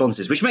protective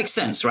responses, which makes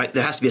sense, right?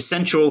 There has to be a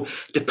central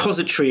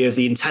depository of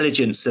the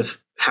intelligence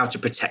of how to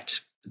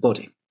protect the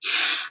body.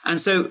 And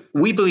so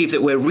we believe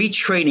that we're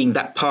retraining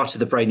that part of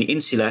the brain, the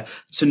insula,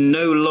 to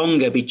no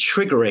longer be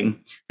triggering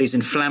these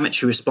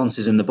inflammatory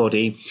responses in the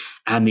body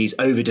and these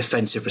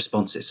over-defensive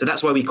responses. So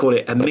that's why we call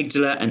it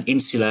amygdala and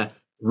insula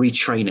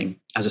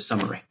retraining as a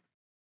summary.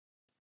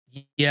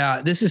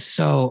 Yeah, this is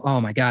so,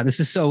 oh my God, this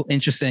is so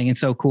interesting and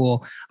so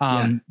cool.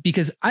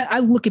 Because I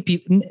look at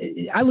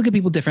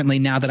people differently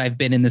now that I've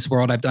been in this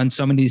world. I've done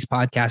so many of these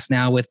podcasts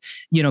now with,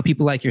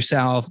 people like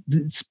yourself,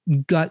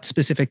 gut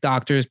specific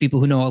doctors, people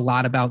who know a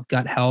lot about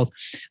gut health,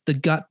 the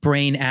gut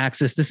brain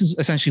axis. This is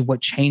essentially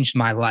what changed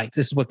my life.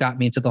 This is what got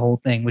me into the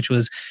whole thing, which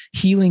was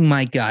healing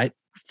my gut,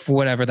 for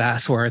whatever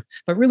that's worth,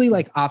 but really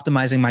like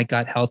optimizing my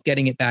gut health,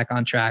 getting it back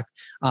on track.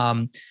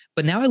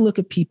 But now I look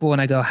at people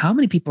and I go, how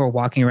many people are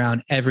walking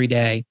around every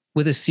day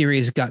with a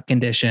serious gut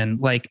condition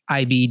like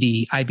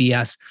IBD,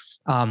 IBS,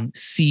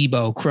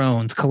 SIBO,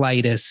 Crohn's,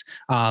 colitis,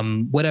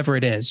 whatever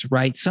it is,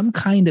 right? Some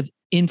kind of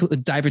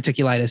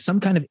diverticulitis, some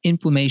kind of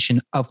inflammation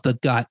of the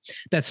gut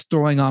that's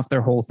throwing off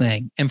their whole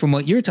thing. And from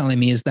what you're telling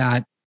me is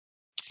that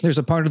there's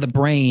a part of the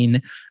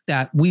brain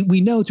that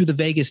we know through the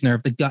vagus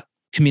nerve, the gut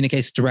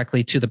communicates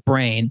directly to the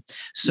brain.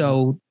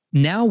 So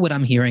now what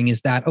I'm hearing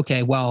is that,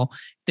 okay, well,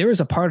 there is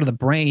a part of the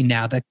brain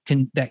now that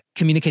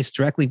communicates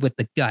directly with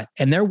the gut,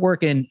 and they're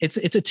working. It's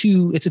a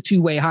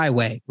two-way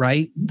highway,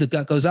 right? The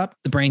gut goes up,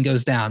 the brain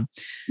goes down.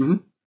 Mm-hmm.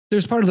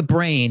 There's part of the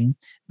brain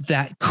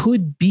that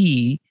could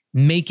be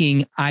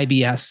making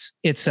IBS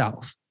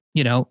itself,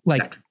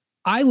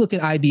 I look at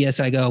IBS,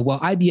 I go,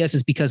 well, IBS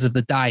is because of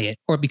the diet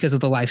or because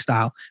of the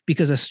lifestyle,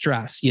 because of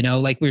stress,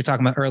 like we were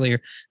talking about earlier,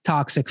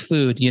 toxic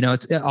food,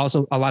 it's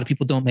also a lot of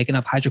people don't make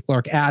enough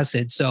hydrochloric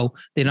acid. So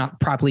they're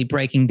not properly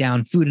breaking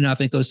down food enough.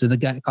 It goes to the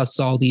gut, it causes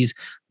all these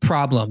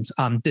problems,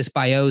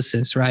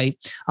 dysbiosis, right?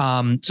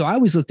 So I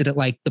always looked at it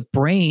like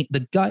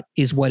the gut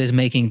is what is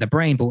making the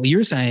brain. But what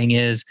you're saying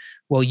is,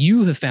 well,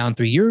 you have found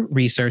through your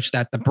research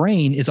that the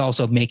brain is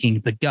also making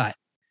the gut.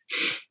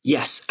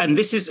 Yes. And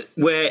this is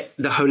where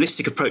the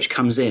holistic approach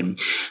comes in,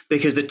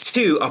 because the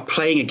two are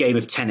playing a game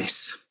of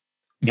tennis.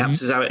 Mm-hmm.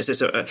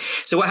 Yeah.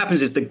 So what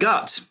happens is the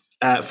gut,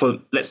 for,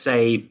 let's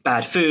say,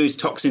 bad foods,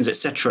 toxins,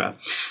 etc.,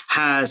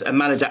 has a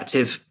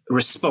maladaptive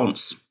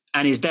response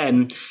and is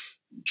then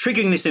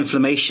triggering this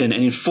inflammation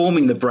and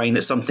informing the brain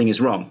that something is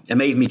wrong. It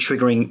may even be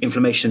triggering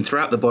inflammation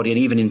throughout the body and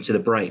even into the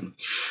brain,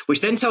 which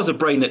then tells the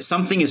brain that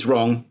something is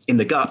wrong in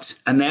the gut,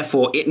 and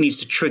therefore it needs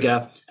to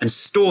trigger and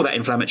store that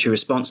inflammatory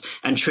response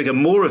and trigger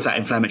more of that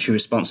inflammatory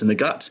response in the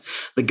gut.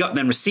 The gut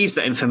then receives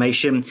that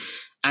information,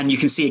 and you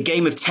can see a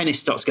game of tennis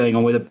starts going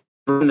on where the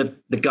brain and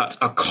the gut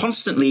are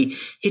constantly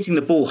hitting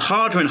the ball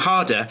harder and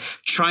harder,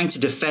 trying to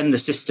defend the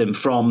system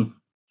from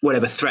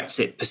whatever threats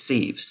it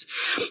perceives.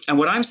 And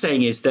what I'm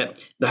saying is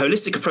that the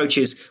holistic approach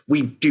is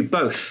we do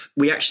both.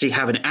 We actually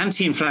have an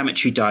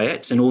anti-inflammatory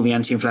diet and all the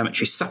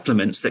anti-inflammatory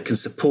supplements that can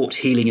support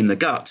healing in the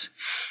gut,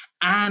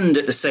 and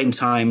at the same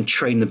time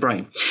train the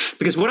brain.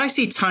 Because what I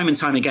see time and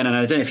time again, and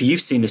I don't know if you've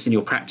seen this in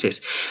your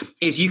practice,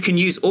 is you can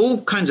use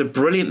all kinds of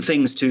brilliant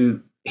things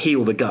to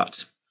heal the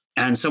gut.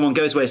 And someone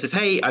goes away and says,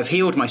 hey, I've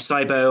healed my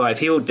SIBO, I've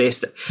healed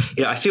this,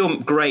 I feel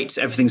great,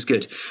 everything's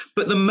good.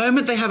 But the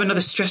moment they have another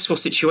stressful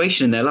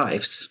situation in their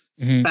lives,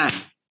 bang,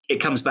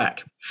 it comes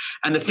back.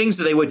 And the things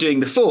that they were doing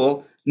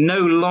before no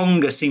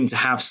longer seem to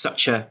have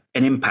such an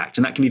impact.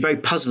 And that can be very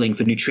puzzling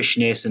for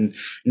nutritionists and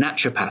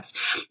naturopaths.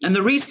 And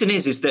the reason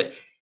is that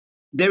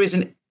there's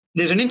an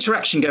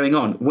interaction going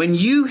on. When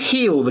you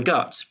heal the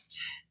gut,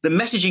 the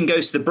messaging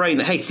goes to the brain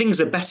that, hey, things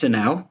are better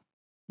now.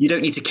 You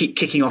don't need to keep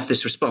kicking off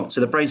this response. So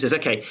the brain says,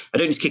 okay, I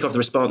don't need to kick off the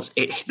response.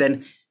 It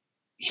then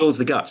heals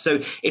the gut. So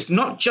it's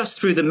not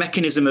just through the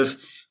mechanism of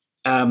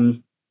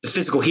the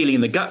physical healing in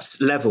the guts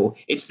level.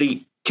 It's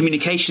the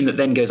communication that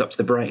then goes up to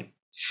the brain.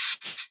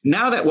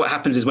 Now that what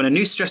happens is when a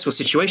new stressful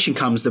situation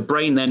comes, the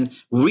brain then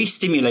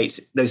re-stimulates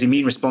those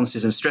immune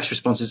responses and stress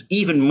responses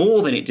even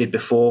more than it did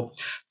before,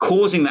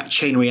 causing that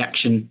chain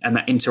reaction and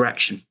that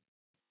interaction.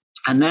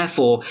 And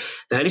therefore,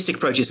 the holistic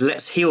approach is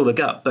let's heal the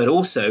gut, but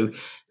also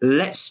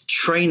let's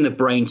train the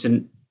brain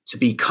to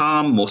be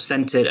calm, more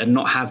centered, and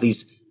not have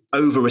these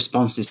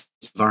over-responses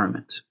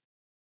environment.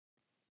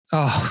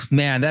 Oh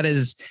man, that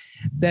is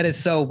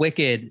so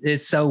wicked.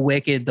 It's so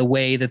wicked the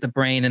way that the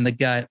brain and the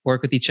gut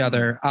work with each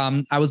other.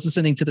 I was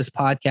listening to this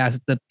podcast,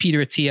 the Peter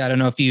Attia. I don't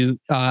know if you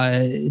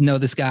know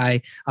this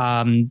guy.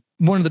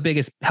 One of the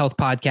biggest health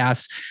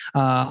podcasts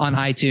on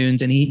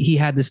iTunes. And he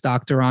had this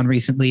doctor on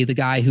recently, the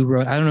guy who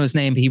wrote, I don't know his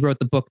name, but he wrote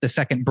the book, The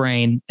Second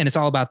Brain, and it's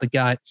all about the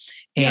gut.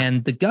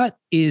 And the gut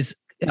is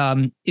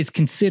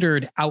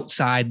considered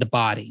outside the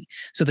body.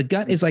 So the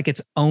gut is like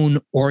its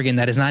own organ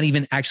that is not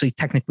even actually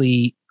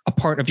technically a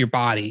part of your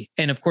body.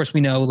 And of course, we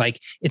know like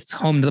it's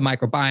home to the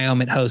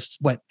microbiome. It hosts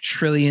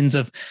trillions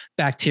of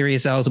bacteria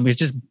cells. And we're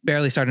just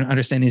barely starting to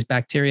understand these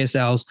bacteria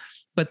cells.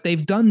 But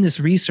they've done this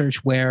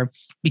research where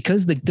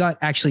because the gut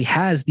actually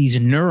has these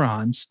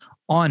neurons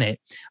on it,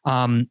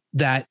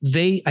 that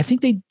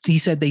he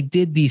said they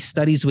did these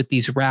studies with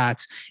these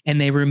rats and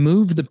they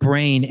removed the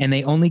brain and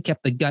they only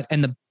kept the gut,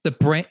 and the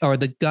brain or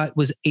the gut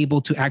was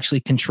able to actually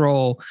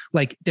control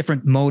like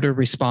different motor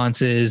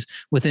responses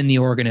within the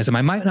organism.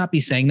 I might not be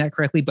saying that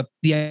correctly, but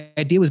the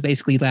idea was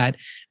basically that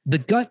the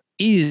gut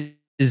is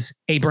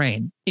a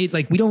brain. It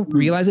like we don't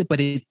realize it, but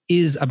it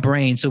is a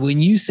brain. So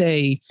when you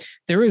say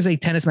there is a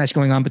tennis match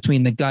going on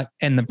between the gut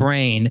and the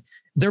brain,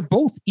 they're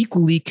both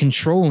equally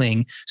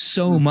controlling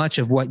so much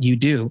of what you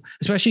do,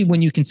 especially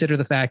when you consider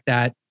the fact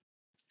that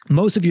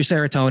most of your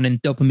serotonin,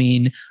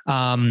 dopamine,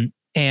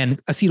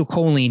 and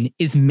acetylcholine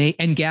is made,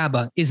 and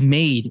GABA is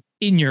made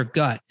in your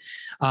gut.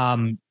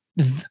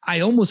 I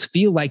almost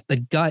feel like the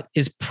gut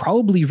is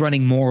probably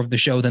running more of the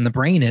show than the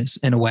brain is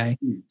in a way.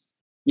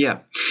 Yeah.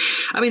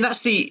 I mean,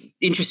 that's the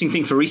interesting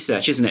thing for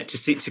research, isn't it?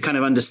 To kind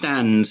of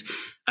understand,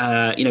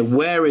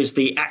 where is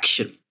the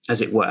action, as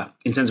it were,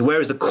 in terms of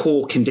where is the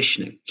core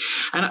conditioning.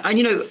 And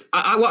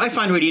what I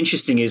find really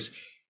interesting is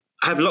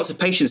I have lots of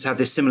patients have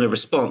this similar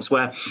response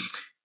where,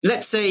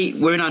 let's say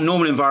we're in our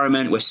normal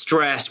environment, we're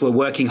stressed, we're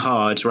working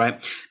hard,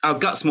 right? Our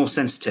gut's more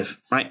sensitive,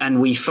 right? And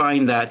we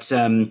find that,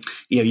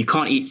 you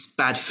can't eat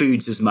bad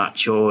foods as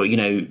much, or,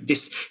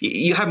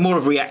 you have more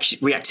of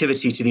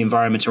reactivity to the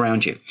environment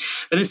around you.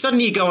 And then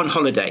suddenly you go on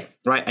holiday,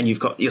 right? And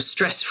you're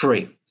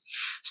stress-free.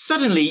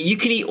 Suddenly you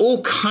can eat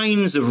all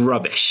kinds of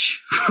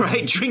rubbish,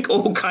 right? Drink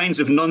all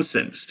kinds of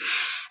nonsense.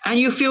 And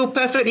you feel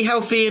perfectly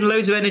healthy and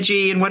loads of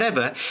energy and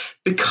whatever,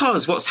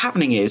 because what's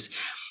happening is,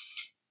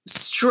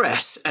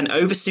 stress and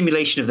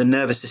overstimulation of the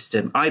nervous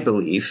system, I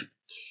believe,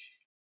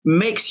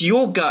 makes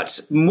your gut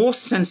more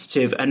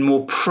sensitive and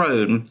more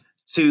prone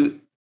to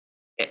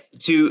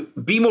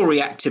be more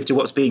reactive to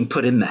what's being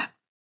put in there,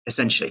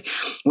 essentially.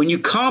 When you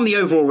calm the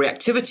overall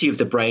reactivity of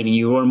the brain and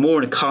you are more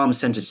in a calm,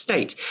 centered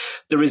state,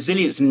 the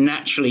resilience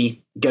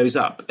naturally goes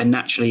up and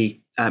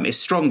naturally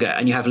is stronger,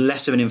 and you have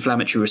less of an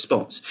inflammatory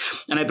response.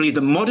 And I believe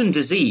the modern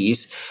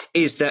disease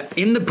is that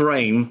in the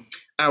brain,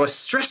 our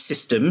stress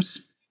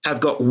systems have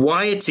got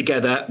wired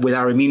together with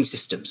our immune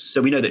systems.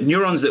 So we know that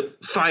neurons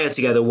that fire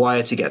together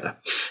wire together.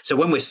 So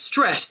when we're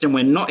stressed and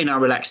we're not in our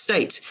relaxed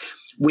state,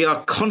 we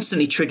are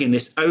constantly triggering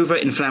this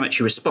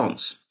over-inflammatory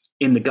response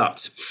in the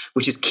gut,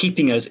 which is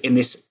keeping us in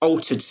this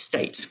altered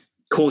state,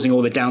 causing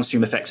all the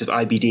downstream effects of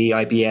IBD,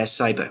 IBS,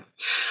 SIBO.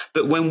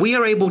 But when we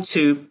are able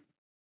to,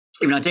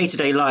 in our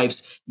day-to-day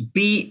lives,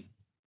 be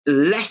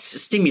less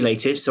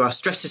stimulated, so our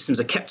stress systems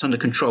are kept under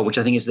control, which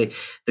I think is the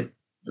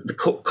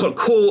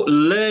core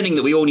learning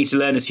that we all need to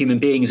learn as human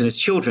beings and as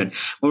children.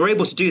 When we're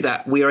able to do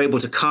that, we are able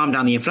to calm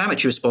down the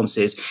inflammatory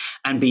responses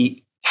and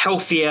be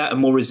healthier and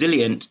more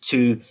resilient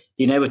to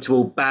the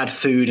inevitable bad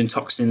food and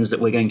toxins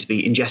that we're going to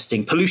be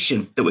ingesting,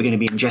 pollution that we're going to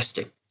be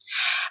ingesting.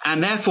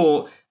 And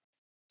therefore,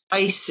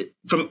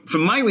 from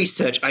my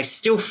research, I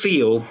still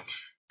feel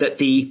that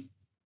the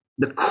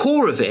the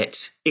core of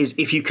it is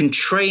if you can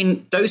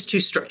train those two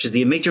structures,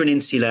 the amygdala and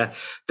insula,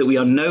 that we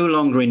are no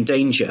longer in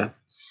danger,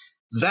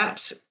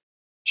 that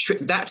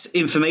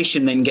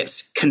information then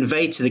gets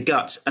conveyed to the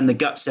gut, and the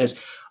gut says,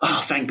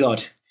 oh, thank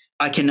God,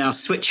 I can now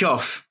switch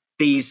off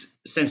these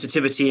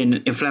sensitivity and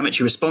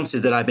inflammatory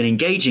responses that I've been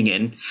engaging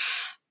in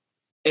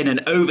an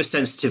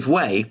oversensitive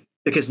way,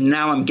 because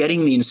now I'm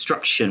getting the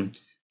instruction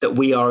that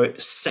we are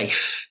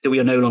safe, that we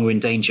are no longer in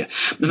danger.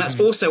 And that's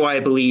also why I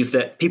believe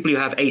that people who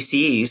have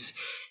ACEs,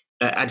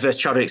 adverse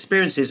childhood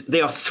experiences,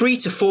 they are 3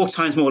 to 4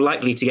 times more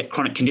likely to get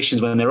chronic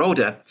conditions when they're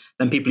older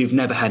than people who've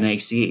never had an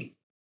ACE.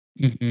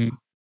 Mm-hmm.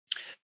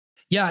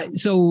 Yeah.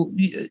 So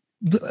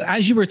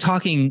as you were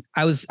talking,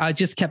 I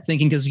just kept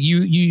thinking, because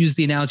you used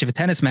the analogy of a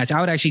tennis match. I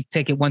would actually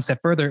take it one step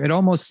further. It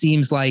almost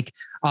seems like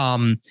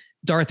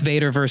Darth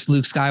Vader versus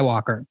Luke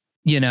Skywalker.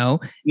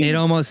 It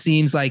almost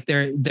seems like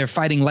they're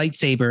fighting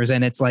lightsabers,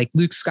 and it's like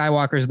Luke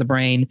Skywalker's the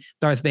brain,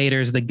 Darth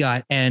Vader's the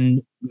gut.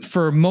 And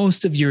for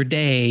most of your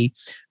day,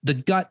 the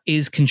gut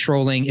is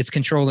controlling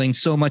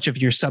so much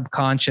of your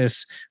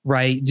subconscious,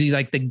 right? Do you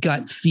like the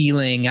gut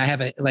feeling?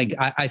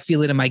 I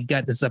feel it in my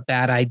gut. This is a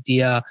bad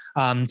idea.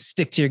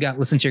 Stick to your gut,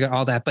 listen to your gut,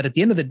 all that. But at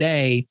the end of the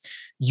day,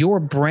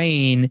 your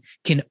brain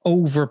can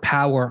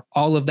overpower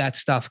all of that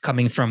stuff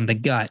coming from the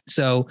gut.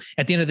 So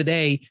at the end of the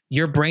day,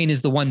 your brain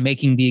is the one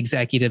making the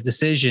executive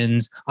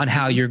decisions on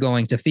how you're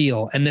going to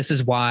feel. And this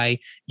is why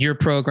your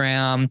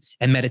program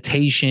and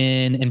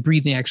meditation and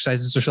breathing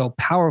exercises are so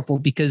powerful,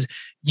 because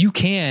you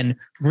can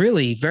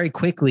really very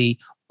quickly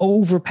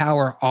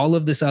overpower all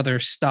of this other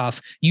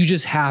stuff. You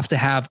just have to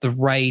have the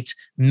right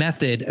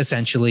method,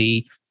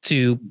 essentially,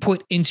 to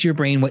put into your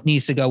brain what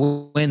needs to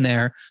go in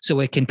there, so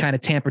it can kind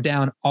of tamper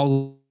down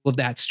all of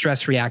that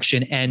stress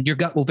reaction. And your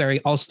gut will very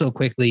also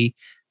quickly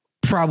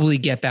probably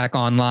get back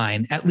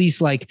online, at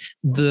least like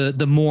the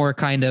more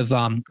kind of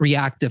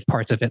reactive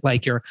parts of it,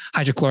 like your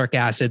hydrochloric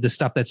acid, the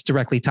stuff that's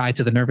directly tied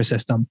to the nervous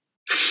system.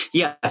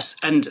 Yes.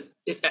 And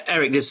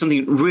Eric, there's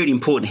something really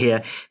important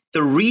here.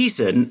 The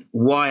reason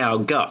why our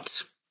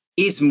gut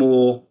is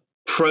more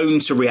prone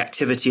to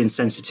reactivity and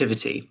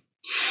sensitivity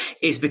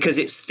is because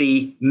it's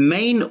the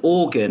main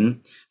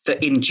organ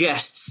that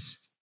ingests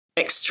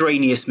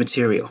extraneous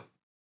material.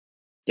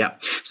 Yeah.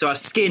 So our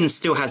skin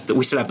still has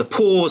we still have the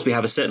pores, we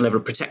have a certain level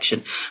of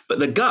protection, but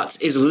the gut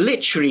is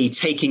literally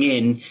taking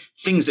in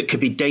things that could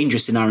be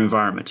dangerous in our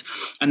environment.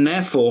 And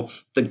therefore,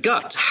 the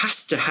gut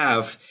has to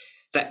have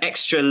that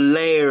extra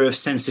layer of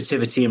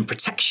sensitivity and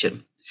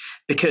protection,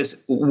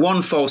 because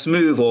one false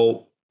move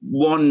or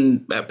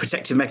one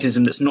protective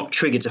mechanism that's not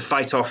triggered to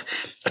fight off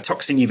a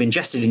toxin you've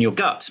ingested in your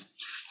gut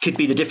could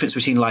be the difference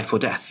between life or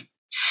death.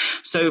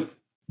 So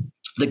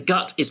the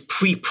gut is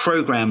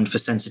pre-programmed for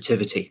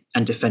sensitivity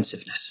and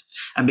defensiveness.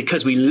 And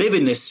because we live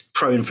in this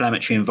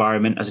pro-inflammatory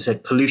environment, as I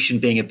said, pollution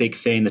being a big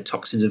thing, the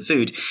toxins in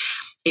food,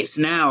 it's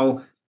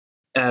now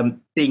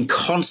being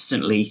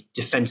constantly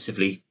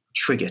defensively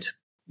triggered.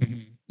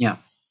 Mm-hmm. Yeah.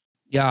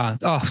 Yeah.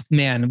 Oh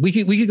man, we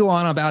could go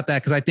on about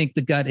that, because I think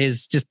the gut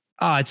is just,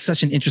 it's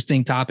such an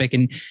interesting topic,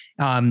 and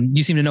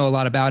you seem to know a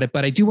lot about it.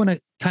 But I do want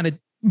to kind of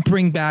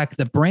bring back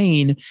the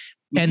brain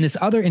and this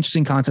other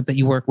interesting concept that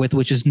you work with,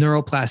 which is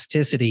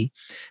neuroplasticity.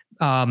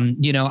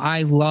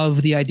 I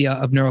love the idea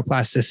of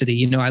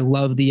neuroplasticity. I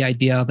love the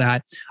idea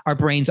that our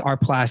brains are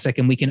plastic,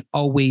 and we can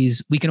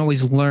always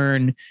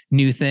learn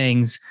new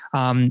things.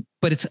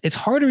 But it's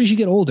harder as you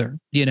get older.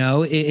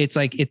 It's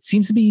like, it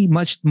seems to be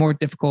much more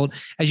difficult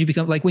as you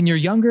become, like when you're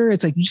younger,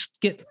 it's like you just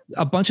get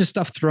a bunch of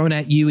stuff thrown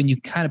at you and you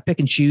kind of pick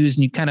and choose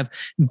and you kind of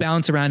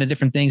bounce around to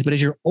different things. But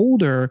as you're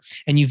older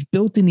and you've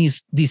built in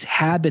these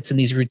habits and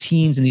these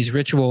routines and these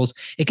rituals,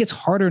 it gets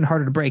harder and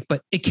harder to break,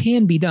 but it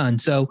can be done.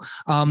 So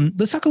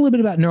let's talk a little bit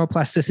about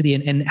neuroplasticity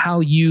and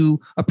how you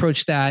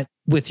approach that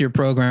with your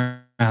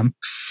program.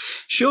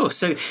 Sure.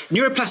 So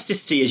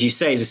neuroplasticity, as you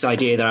say, is this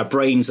idea that our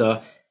brains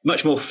are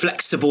much more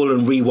flexible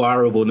and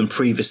rewirable than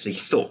previously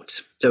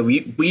thought. So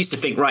we used to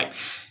think, right,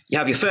 you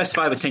have your first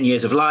 5 or 10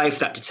 years of life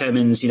that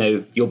determines,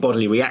 your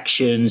bodily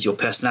reactions, your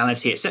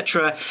personality,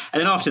 etc.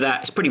 And then after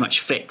that, it's pretty much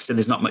fixed and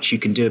there's not much you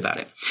can do about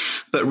it.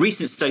 But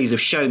recent studies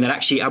have shown that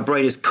actually our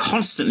brain is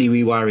constantly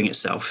rewiring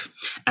itself,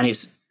 and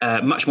it's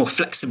much more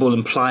flexible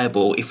and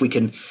pliable if we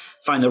can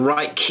find the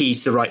right key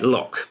to the right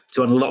lock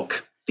to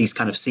unlock these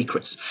kind of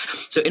secrets.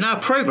 So in our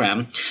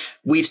program,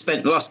 we've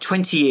spent the last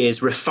 20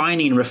 years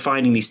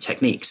refining these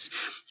techniques,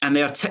 and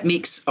they are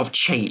techniques of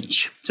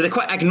change. So they're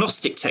quite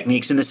agnostic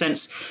techniques in the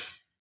sense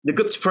the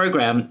Gupta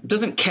program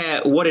doesn't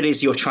care what it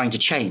is you're trying to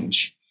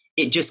change.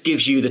 It just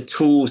gives you the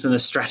tools and the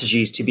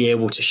strategies to be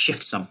able to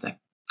shift something.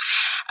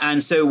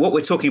 And so what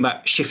we're talking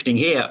about shifting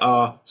here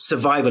are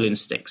survival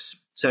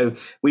instincts. So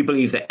we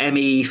believe that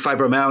ME,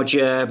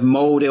 fibromyalgia,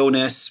 mold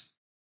illness,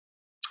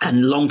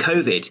 and long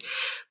COVID,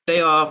 they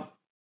are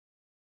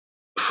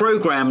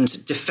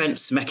programmed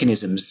defense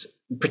mechanisms,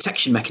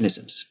 protection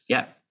mechanisms,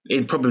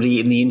 probably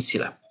in the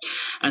insula.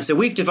 And so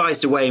we've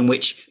devised a way in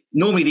which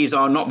Normally, these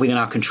are not within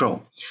our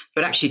control,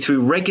 but actually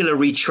through regular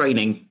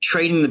retraining,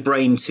 training the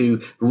brain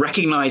to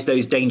recognize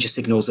those danger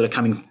signals that are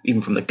coming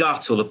even from the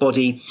gut or the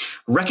body,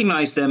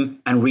 recognize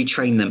them and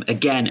retrain them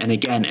again and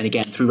again and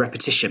again through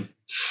repetition.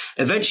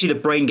 Eventually, the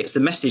brain gets the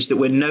message that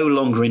we're no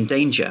longer in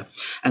danger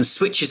and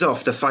switches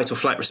off the fight or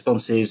flight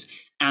responses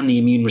and the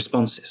immune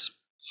responses.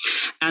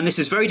 And this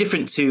is very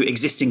different to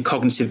existing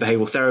cognitive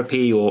behavioral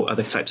therapy or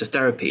other types of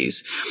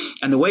therapies.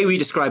 And the way we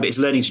describe it is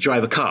learning to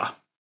drive a car.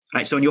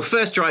 Right, so in your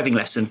first driving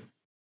lesson,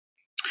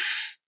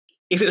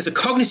 if it was a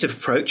cognitive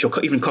approach or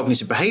even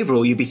cognitive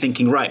behavioral, you'd be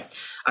thinking, right,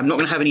 I'm not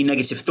going to have any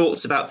negative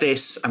thoughts about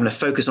this. I'm going to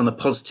focus on the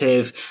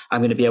positive.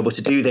 I'm going to be able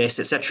to do this,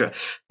 etc.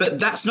 But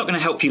that's not going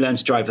to help you learn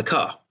to drive the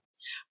car.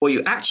 What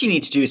you actually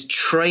need to do is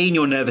train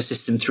your nervous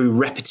system through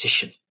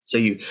repetition. So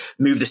you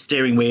move the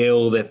steering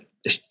wheel, the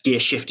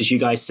gear shift, as you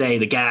guys say,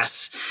 the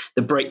gas,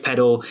 the brake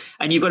pedal,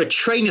 and you've got to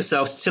train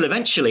yourself till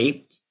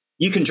eventually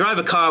you can drive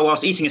a car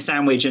whilst eating a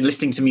sandwich and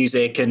listening to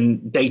music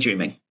and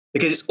daydreaming,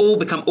 because it's all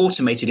become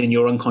automated in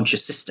your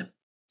unconscious system.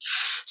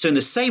 So in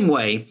the same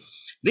way,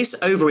 this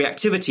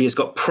overreactivity has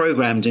got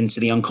programmed into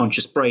the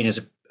unconscious brain as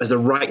the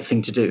right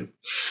thing to do.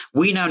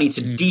 We now need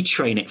to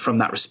detrain it from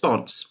that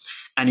response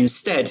and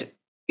instead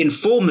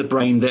inform the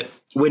brain that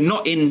we're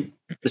not in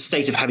the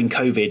state of having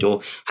COVID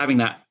or having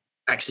that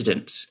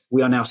accident.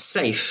 We are now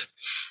safe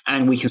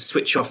and we can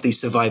switch off these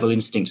survival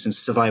instincts and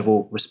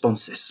survival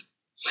responses.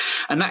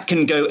 And that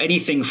can go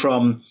anything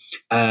from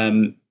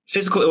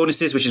physical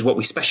illnesses, which is what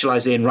we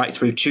specialize in, right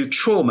through to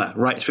trauma,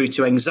 right through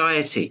to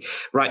anxiety,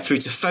 right through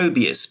to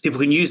phobias. People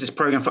can use this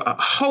program for a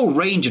whole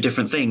range of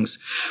different things.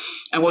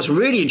 And what's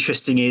really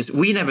interesting is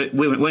we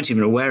weren't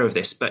even aware of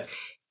this, but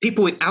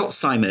people with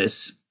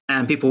Alzheimer's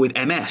and people with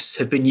MS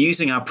have been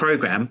using our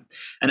program,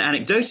 and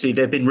anecdotally,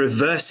 they've been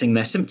reversing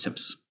their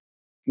symptoms,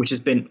 which has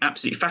been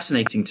absolutely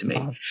fascinating to me.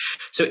 Wow.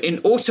 So in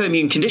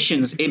autoimmune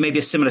conditions, it may be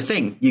a similar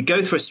thing. You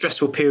go through a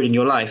stressful period in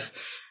your life,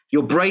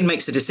 your brain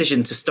makes a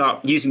decision to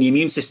start using the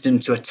immune system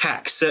to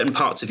attack certain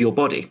parts of your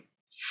body.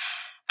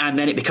 And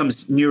then it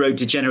becomes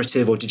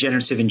neurodegenerative or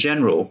degenerative in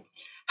general.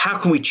 How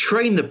can we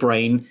train the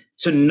brain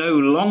to no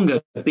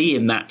longer be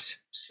in that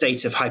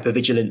state of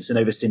hypervigilance and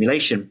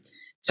overstimulation,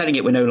 telling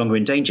it we're no longer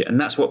in danger? And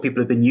that's what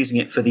people have been using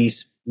it for,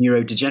 these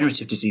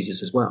neurodegenerative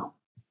diseases as well.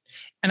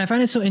 And I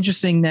find it so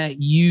interesting that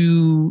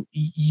you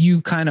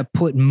kind of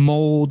put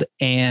mold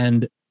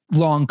and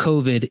long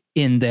COVID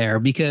in there,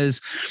 because,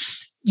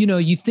 you know,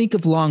 you think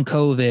of long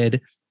COVID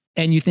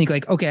and you think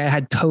like, okay, I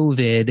had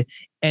COVID.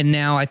 And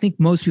now I think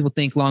most people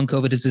think long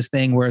COVID is this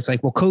thing where it's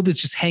like, well, COVID's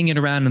just hanging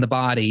around in the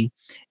body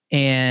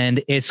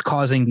and it's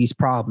causing these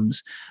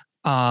problems.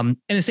 And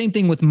the same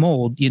thing with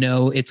mold, you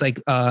know, it's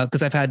like,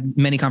 cause I've had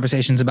many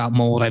conversations about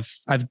mold.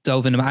 I've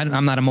dove into,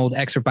 I'm not a mold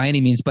expert by any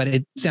means, but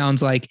it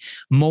sounds like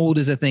mold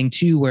is a thing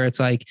too, where it's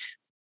like,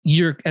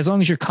 as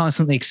long as you're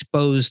constantly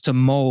exposed to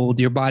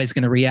mold, your body's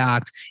going to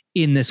react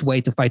in this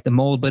way to fight the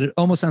mold. But it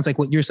almost sounds like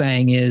what you're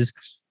saying is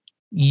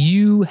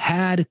you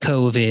had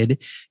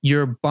COVID,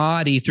 your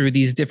body, through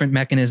these different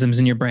mechanisms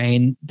in your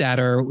brain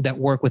that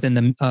work within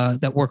the,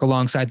 that work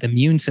alongside the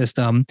immune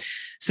system,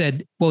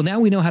 said, well, now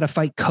we know how to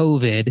fight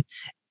COVID,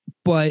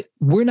 but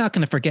we're not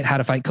going to forget how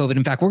to fight COVID.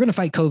 In fact, we're going to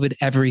fight COVID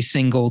every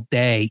single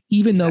day,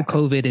 even though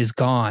COVID is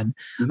gone.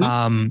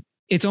 Mm-hmm.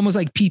 It's almost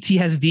like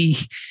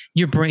PTSD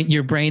your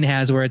brain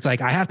has, where it's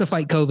like, I have to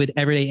fight COVID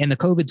every day and the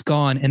COVID's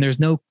gone.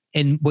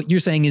 And what you're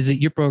saying is that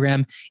your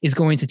program is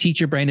going to teach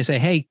your brain to say,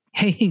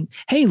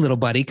 hey, little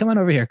buddy, come on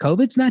over here.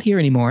 COVID's not here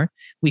anymore.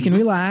 We can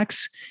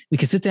relax. We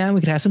can sit down. We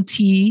could have some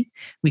tea.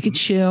 We could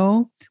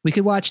chill. We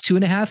could watch Two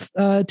and a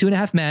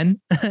Half Men,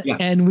 yeah.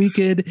 And we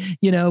could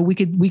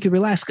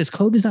relax because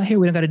COVID's not here.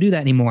 We don't got to do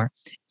that anymore.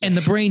 And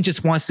the brain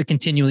just wants to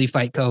continually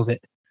fight COVID.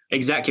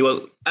 Exactly.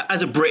 Well,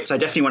 as a Brit, I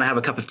definitely want to have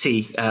a cup of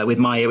tea with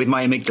my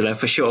amygdala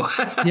for sure.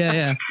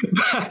 Yeah.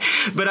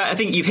 But I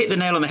think you've hit the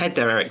nail on the head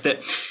there, Eric,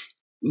 that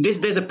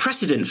there's a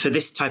precedent for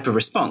this type of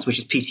response, which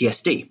is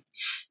PTSD.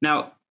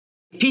 Now,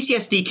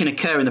 PTSD can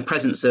occur in the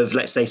presence of,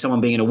 let's say,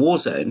 someone being in a war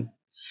zone.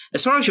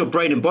 As far as your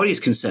brain and body is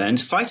concerned,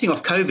 fighting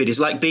off COVID is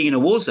like being in a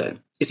war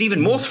zone. It's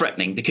even more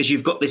threatening because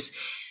you've got this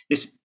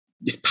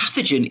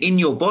pathogen in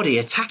your body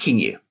attacking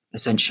you,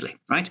 essentially,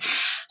 right?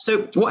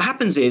 So what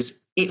happens is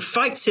it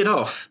fights it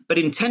off, but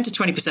in 10 to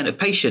 20% of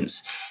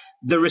patients,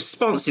 the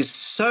response is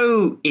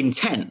so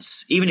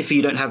intense, even if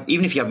you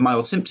have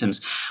mild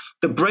symptoms,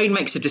 the brain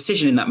makes a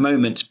decision in that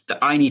moment that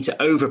I need to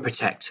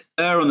overprotect,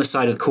 err on the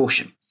side of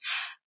caution,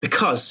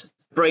 because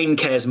the brain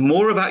cares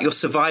more about your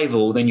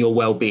survival than your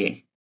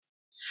well-being.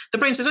 The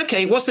brain says,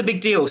 okay, what's the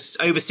big deal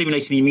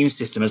overstimulating the immune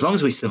system? As long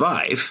as we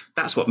survive,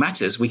 that's what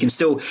matters. We can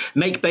still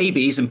make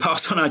babies and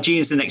pass on our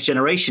genes to the next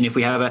generation if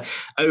we have an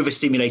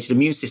overstimulated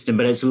immune system,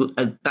 but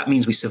that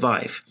means we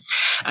survive.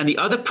 And the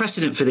other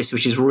precedent for this,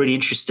 which is really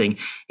interesting,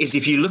 is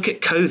if you look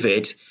at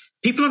COVID,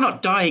 people are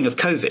not dying of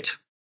COVID.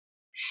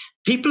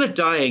 People are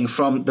dying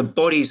from the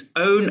body's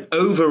own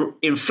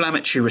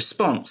over-inflammatory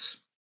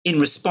response in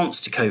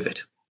response to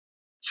COVID.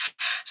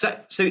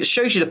 So it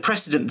shows you the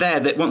precedent there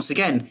that, once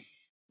again,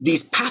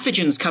 these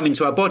pathogens come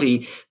into our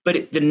body, but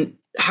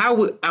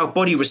how our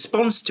body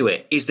responds to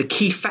it is the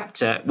key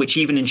factor which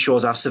even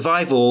ensures our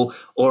survival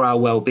or our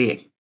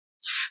well-being.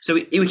 So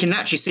we can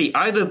actually see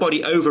either the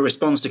body over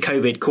responds to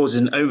COVID,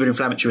 causes an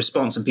over-inflammatory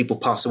response, and people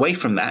pass away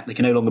from that. They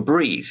can no longer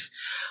breathe.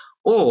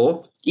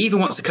 Or even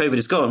once the COVID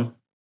is gone,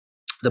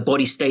 the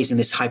body stays in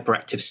this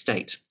hyperactive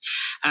state.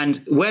 And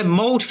where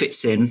mold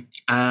fits in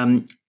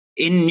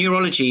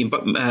neurology and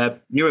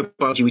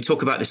neurobiology, we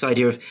talk about this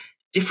idea of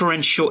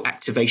differential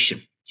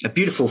activation. A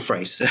beautiful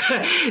phrase.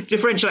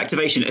 Differential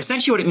activation.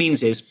 Essentially what it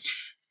means is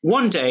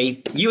one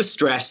day you were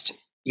stressed,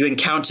 you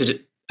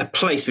encountered a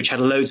place which had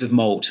loads of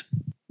mold.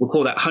 We'll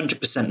call that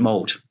 100%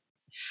 mold.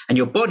 And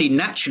your body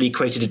naturally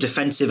created a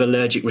defensive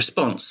allergic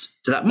response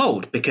to that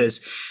mold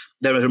because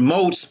there are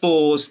mold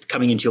spores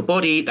coming into your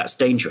body. That's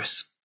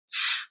dangerous.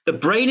 The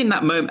brain in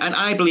that moment, and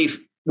I believe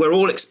we're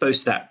all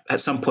exposed to that at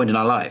some point in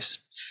our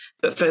lives.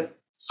 But for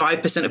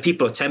 5% of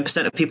people or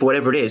 10% of people,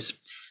 whatever it is,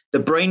 the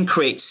brain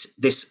creates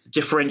this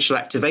differential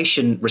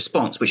activation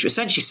response, which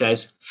essentially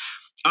says,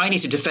 I need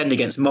to defend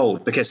against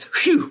mold because,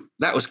 phew,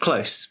 that was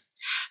close.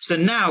 So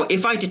now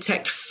if I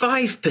detect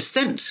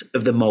 5%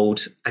 of the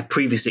mold I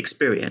previously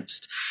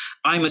experienced,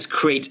 I must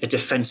create a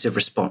defensive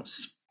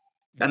response.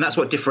 And that's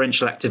what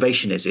differential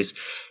activation is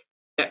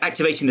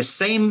activating the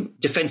same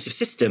defensive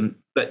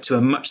system, but to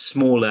a much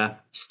smaller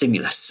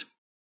stimulus.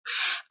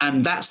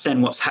 And that's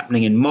then what's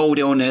happening in mold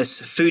illness,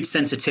 food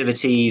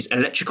sensitivities,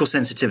 electrical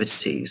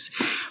sensitivities.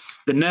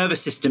 The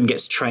nervous system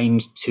gets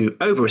trained to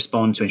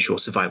over-respond to ensure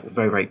survival.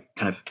 Very, very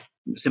kind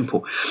of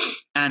simple.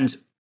 And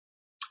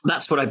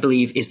that's what I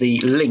believe is the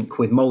link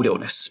with mold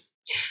illness.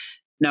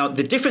 Now,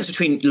 the difference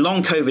between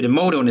long COVID and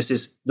mold illness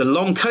is the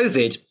long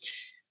COVID,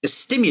 the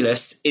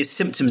stimulus is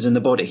symptoms in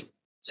the body.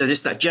 So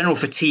just that general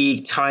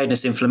fatigue,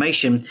 tiredness,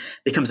 inflammation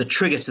becomes a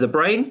trigger to the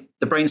brain.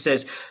 The brain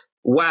says,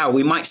 wow,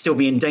 we might still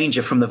be in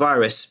danger from the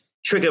virus,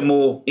 trigger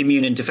more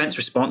immune and defense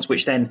response,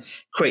 which then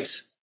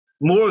creates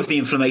more of the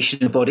inflammation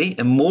in the body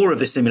and more of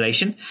the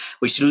stimulation,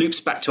 which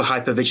loops back to a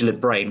hypervigilant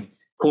brain,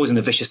 causing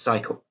the vicious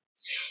cycle.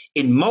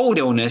 In mold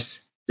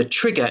illness, the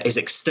trigger is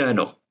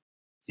external.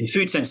 In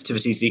food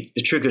sensitivities,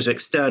 the triggers are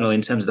external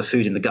in terms of the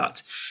food in the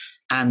gut.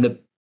 And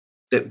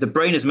the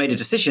brain has made a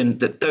decision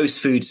that those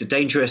foods are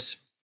dangerous,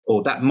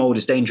 or that mold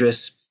is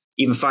dangerous.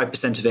 Even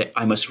 5% of it,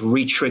 I must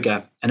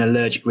re-trigger an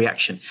allergic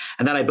reaction.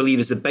 And that, I believe,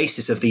 is the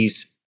basis of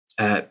these,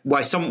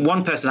 why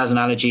one person has an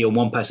allergy or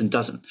one person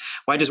doesn't.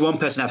 Why does one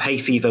person have hay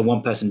fever,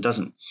 one person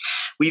doesn't?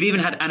 We've even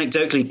had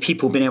anecdotally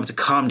people being able to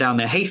calm down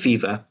their hay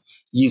fever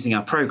using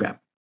our program,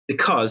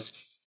 because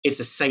it's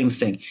the same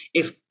thing.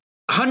 If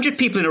 100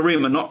 people in a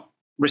room are not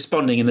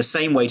responding in the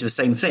same way to the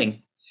same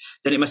thing,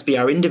 then it must be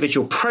our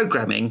individual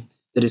programming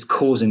that is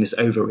causing this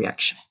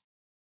overreaction.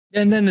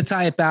 And then to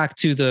tie it back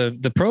to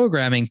the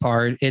programming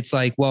part, it's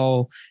like,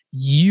 well,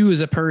 you as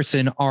a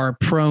person are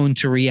prone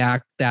to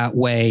react that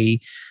way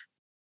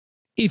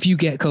if you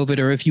get COVID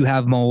or if you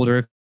have mold or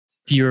if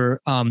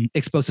you're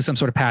exposed to some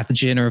sort of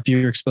pathogen or if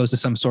you're exposed to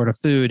some sort of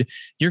food.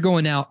 You're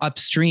going now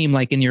upstream,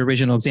 like in your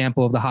original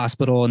example of the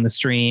hospital and the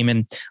stream,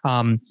 and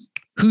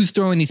who's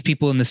throwing these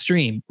people in the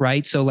stream,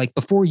 right? So like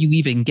before you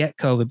even get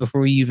COVID,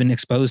 before you even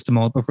exposed to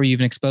mold, before you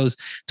even exposed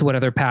to what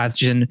other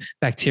pathogen,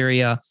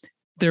 bacteria,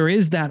 there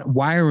is that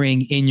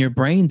wiring in your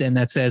brain then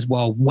that says,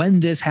 well, when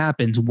this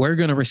happens, we're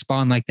going to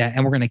respond like that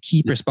and we're going to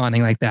keep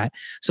responding like that.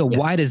 So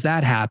why does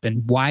that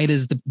happen? Why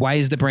is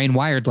the brain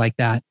wired like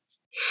that?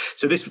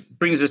 So this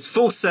brings us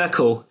full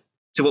circle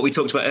to what we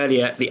talked about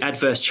earlier, the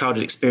adverse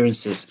childhood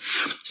experiences.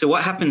 So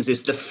what happens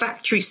is the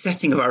factory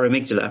setting of our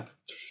amygdala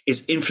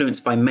is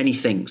influenced by many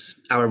things,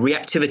 our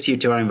reactivity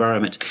to our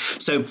environment.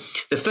 So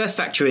the first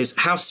factor is,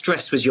 how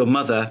stressed was your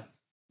mother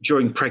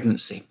during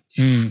pregnancy?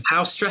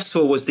 How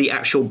stressful was the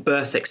actual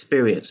birth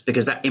experience?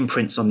 Because that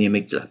imprints on the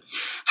amygdala.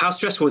 How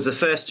stressful was the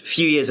first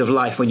few years of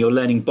life when you're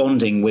learning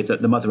bonding with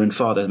the mother and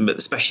father, but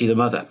especially the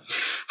mother?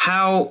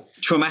 How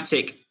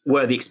traumatic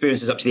were the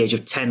experiences up to the age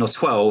of 10 or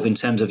 12 in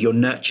terms of your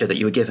nurture that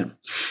you were given?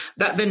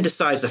 That then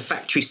decides the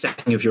factory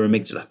setting of your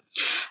amygdala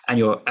and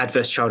your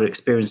adverse childhood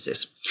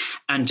experiences.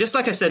 And just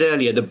like I said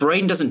earlier, the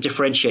brain doesn't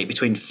differentiate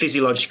between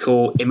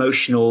physiological,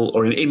 emotional,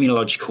 or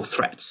immunological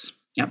threats.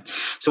 Yeah.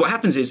 So what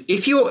happens is,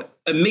 if your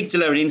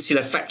amygdala and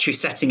insular factory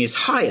setting is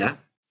higher,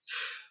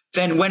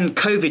 then when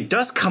COVID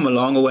does come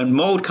along or when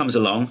mold comes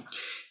along,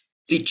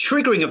 the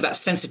triggering of that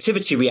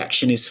sensitivity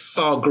reaction is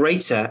far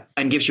greater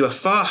and gives you a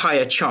far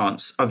higher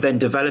chance of then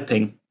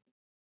developing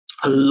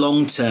a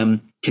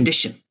long-term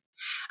condition.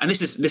 And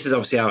this is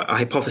obviously our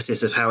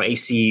hypothesis of how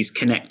ACEs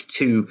connect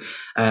to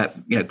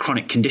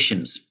chronic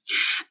conditions.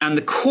 And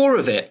the core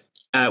of it,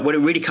 what it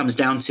really comes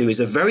down to, is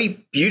a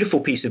very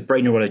beautiful piece of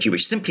brain neurology,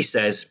 which simply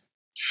says,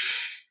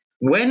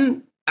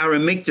 when our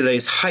amygdala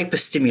is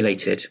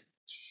hyperstimulated,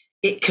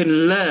 it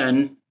can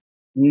learn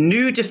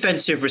new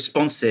defensive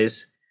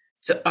responses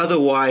to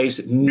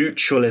otherwise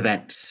neutral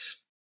events.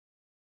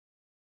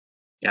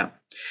 Yeah.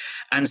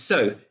 And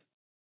so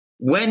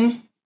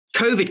when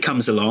COVID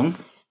comes along,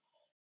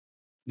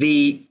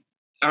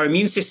 our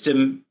immune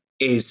system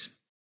is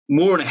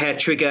more on a hair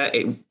trigger.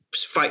 It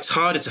fights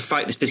harder to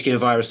fight this particular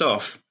virus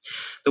off.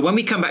 But when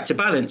we come back to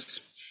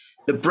balance,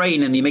 the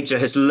brain and the amygdala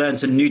has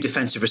learned a new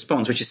defensive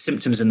response, which is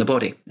symptoms in the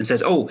body, and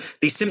says, oh,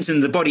 these symptoms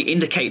in the body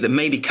indicate that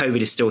maybe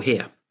COVID is still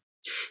here.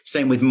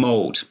 Same with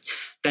mold.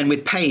 Then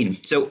with pain.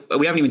 So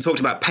we haven't even talked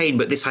about pain,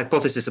 but this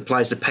hypothesis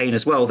applies to pain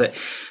as well, that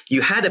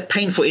you had a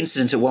painful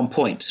incident at one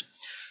point.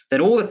 Then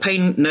all the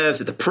pain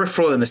nerves at the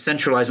peripheral and the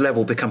centralized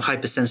level become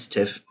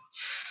hypersensitive.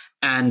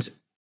 And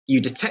you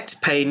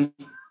detect pain.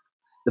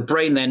 The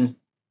brain then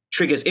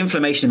triggers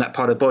inflammation in that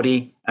part of the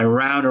body. And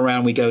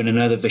round we go in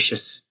another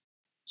vicious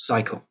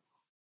cycle.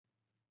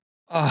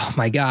 Oh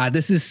my God,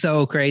 this is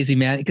so crazy,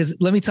 man. Because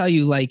let me tell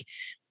you, like,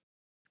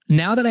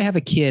 now that I have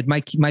a kid,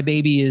 my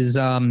baby is,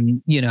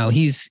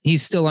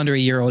 he's still under a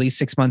year old. He's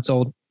 6 months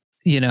old,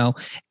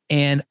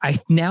 and I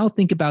now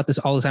think about this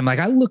all the time. Like,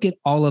 I look at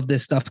all of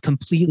this stuff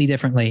completely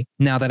differently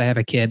now that I have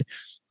a kid,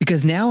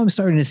 because now I'm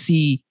starting to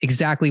see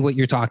exactly what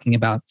you're talking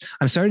about.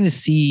 I'm starting to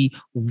see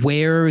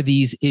where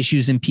these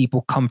issues in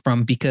people come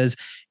from, because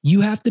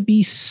you have to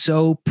be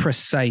so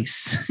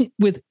precise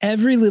with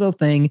every little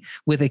thing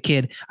with a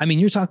kid. I mean,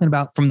 you're talking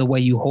about from the way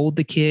you hold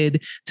the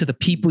kid, to the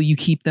people you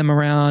keep them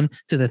around,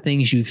 to the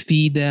things you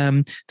feed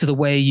them, to the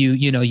way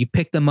you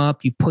pick them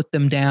up, you put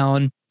them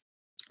down.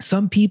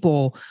 Some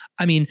people,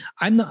 I mean,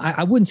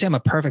 I wouldn't say I'm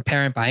a perfect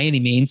parent by any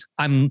means.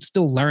 I'm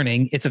still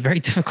learning. It's a very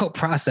difficult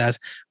process,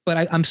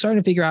 but I'm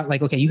starting to figure out,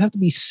 like, okay, you have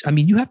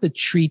to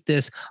treat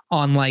this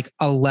on like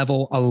a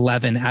level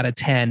 11 out of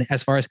 10,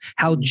 as far as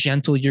how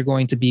gentle you're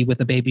going to be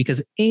with a baby,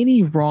 because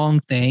any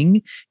wrong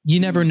thing, you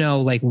never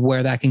know like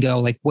where that can go,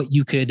 like what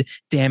you could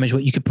damage,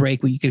 what you could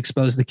break, what you could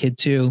expose the kid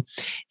to.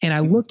 And I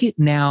look at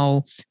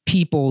now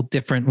people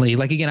differently.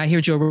 Like, again, I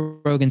hear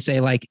Joe Rogan say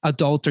like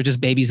adults are just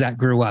babies that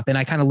grew up. And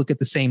I kind of look at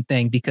the same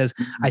thing, because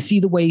I see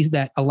the ways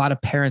that a lot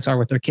of parents are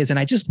with their kids. And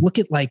I just look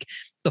at like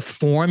the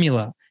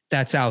formula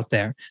that's out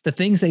there, the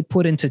things they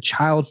put into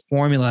child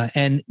formula.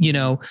 And,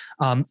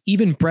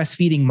 even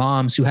breastfeeding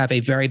moms who have a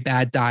very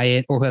bad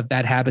diet or who have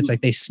bad habits,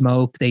 like they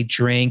smoke, they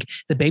drink,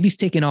 the baby's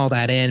taking all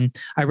that in.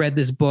 I read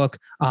this book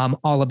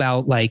all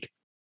about like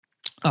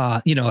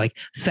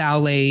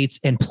phthalates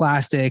and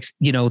plastics,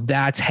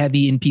 that's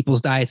heavy in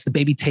people's diets. The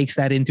baby takes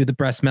that in through the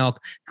breast milk.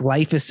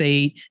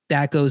 Glyphosate,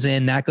 that goes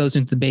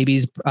into the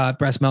baby's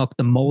breast milk.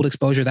 The mold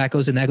exposure, that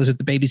goes into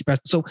the baby's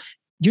breast. So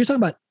you're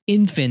talking about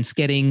infants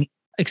getting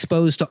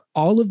exposed to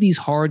all of these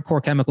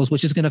hardcore chemicals,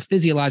 which is going to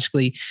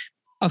physiologically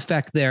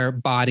affect their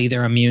body,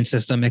 their immune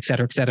system, et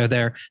cetera,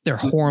 their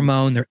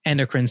hormone, their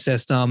endocrine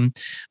system.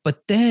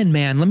 But then,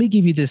 man, let me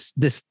give you this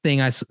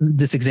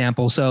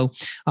example. So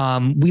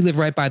we live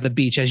right by the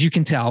beach, as you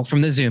can tell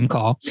from the Zoom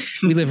call.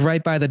 We live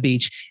right by the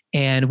beach,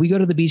 and we go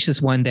to the beach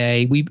this one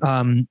day. We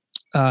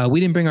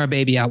didn't bring our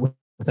baby out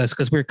with us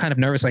because we were kind of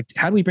nervous. Like,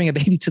 how do we bring a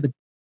baby to the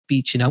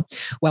beach?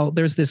 Well,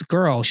 there's this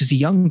girl. She's a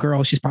young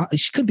girl. She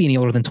could be any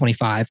older than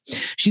 25.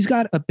 She's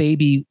got a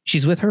baby.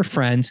 She's with her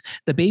friends.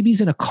 The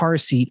baby's in a car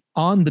seat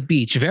on the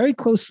beach, very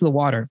close to the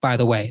water, by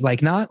the way,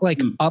 like not like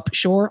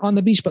upshore on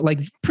the beach, but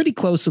like pretty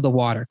close to the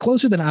water,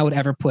 closer than I would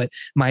ever put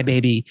my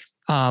baby.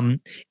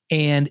 And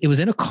it was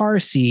in a car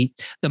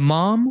seat. The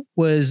mom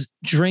was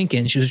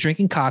drinking. She was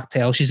drinking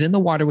cocktails. She's in the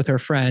water with her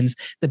friends.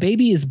 The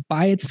baby is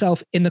by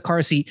itself in the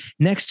car seat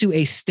next to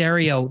a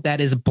stereo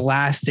that is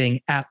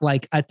blasting at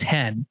like a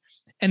 10.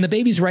 And the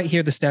baby's right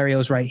here. The stereo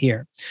is right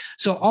here.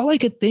 So all I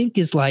could think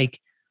is like,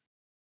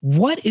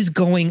 what is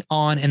going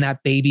on in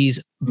that baby's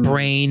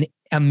brain,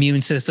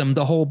 immune system,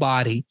 the whole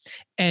body?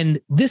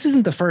 And this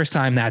isn't the first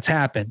time that's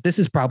happened. This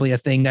is probably a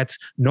thing that's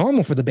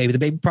normal for the baby. The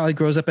baby probably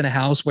grows up in a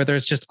house where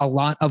there's just a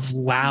lot of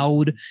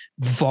loud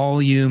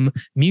volume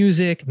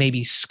music,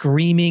 maybe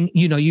screaming.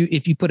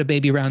 If you put a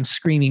baby around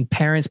screaming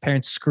parents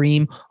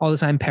scream all the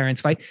time,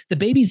 parents fight. The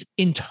baby's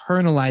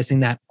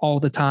internalizing that all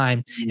the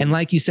time. And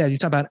like you said, you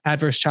talk about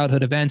adverse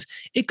childhood events.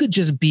 It could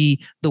just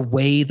be the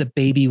way the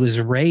baby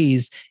was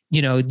raised.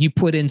 You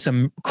put in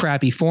some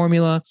crappy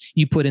formula,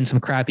 you put in some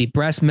crappy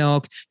breast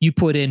milk, you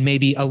put in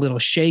maybe a little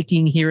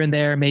shaking here and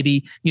there.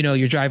 Maybe,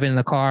 you're driving in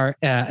the car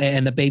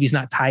and the baby's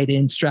not tied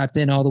in, strapped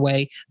in all the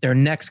way. Their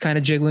neck's kind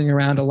of jiggling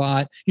around a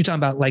lot. You're talking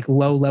about like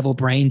low level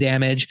brain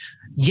damage.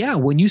 Yeah.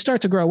 When you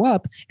start to grow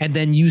up and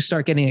then you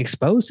start getting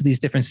exposed to these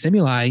different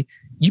stimuli,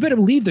 you better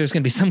believe there's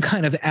going to be some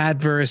kind of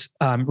adverse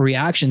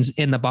reactions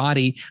in the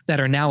body that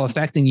are now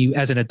affecting you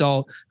as an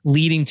adult,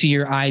 leading to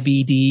your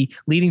IBD,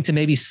 leading to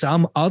maybe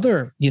some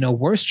other,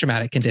 worse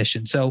traumatic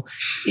condition. So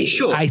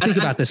sure. I think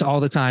about this all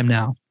the time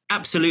now.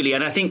 Absolutely.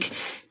 And I think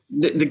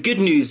the good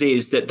news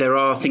is that there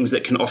are things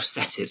that can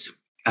offset it,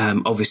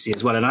 obviously,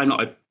 as well. And I'm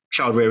not a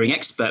child rearing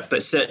expert,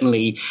 but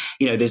certainly,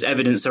 there's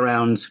evidence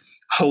around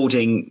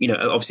holding,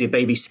 obviously a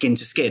baby skin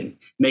to skin,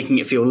 making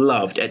it feel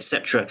loved,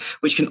 etc.,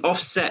 which can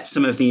offset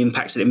some of the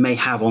impacts that it may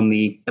have on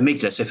the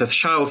amygdala. So if a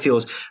child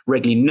feels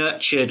regularly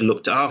nurtured,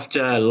 looked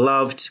after,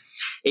 loved,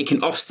 it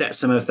can offset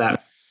some of the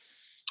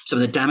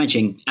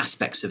damaging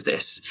aspects of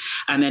this.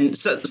 And then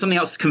something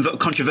else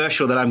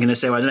controversial that I'm going to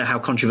say, I don't know how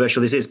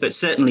controversial this is, but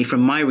certainly from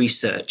my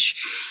research,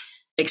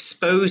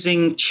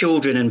 exposing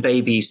children and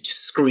babies to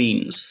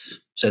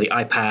screens, so the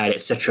iPad,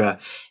 etc.,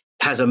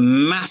 has a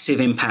massive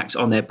impact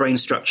on their brain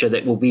structure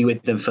that will be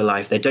with them for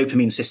life, their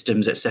dopamine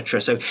systems, etc.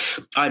 So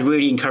I'd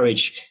really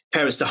encourage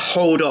parents to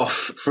hold off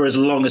for as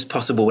long as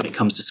possible when it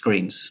comes to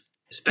screens,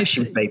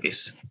 especially with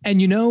babies. And,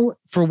 you know,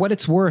 for what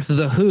it's worth,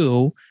 The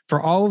Who,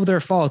 for all of their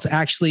faults,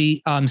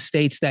 actually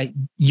states that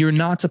you're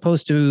not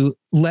supposed to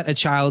let a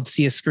child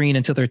see a screen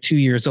until they're 2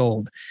 years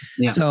old.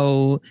 Yeah.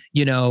 So,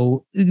 you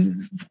know,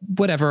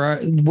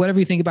 whatever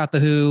you think about The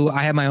Who,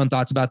 I have my own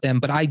thoughts about them,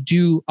 but I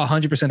do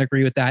 100%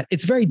 agree with that.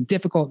 It's very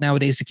difficult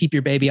nowadays to keep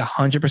your baby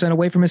 100%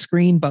 away from a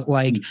screen, but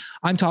like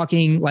I'm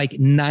talking like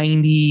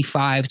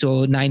 95 to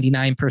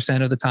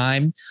 99% of the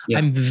time. Yeah.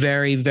 I'm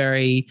very,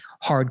 very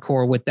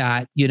hardcore with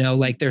that. You know,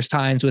 like there's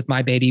times with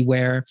my baby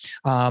where,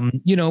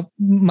 you know,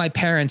 my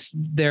parents,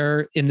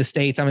 they're in the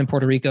States, I'm in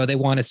Puerto Rico, they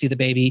want to see the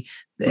baby,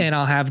 and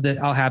I'll have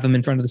them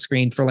in front of the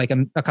screen for like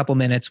a couple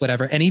minutes,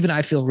 whatever. And even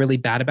I feel really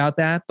bad about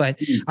that, but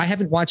I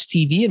haven't watched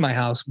TV in my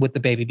house with the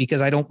baby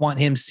because I don't want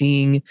him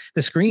seeing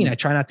the screen. I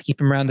try not to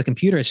keep him around the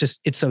computer. It's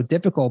so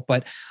difficult,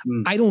 but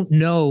I don't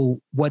know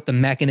what the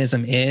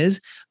mechanism is.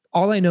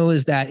 All I know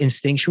is that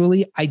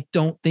instinctually, I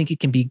don't think it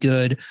can be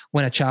good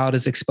when a child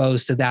is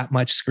exposed to that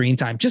much screen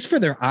time, just for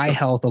their eye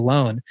health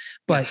alone.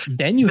 But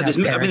then there's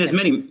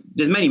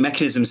many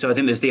mechanisms. So I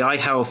think there's the eye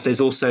health.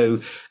 There's also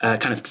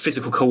kind of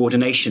physical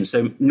coordination.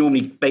 So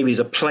normally babies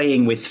are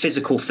playing with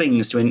physical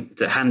things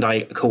to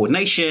hand-eye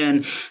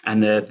coordination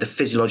and the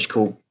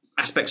physiological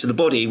aspects of the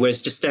body,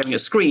 whereas just staring at a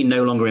screen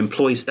no longer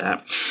employs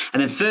that.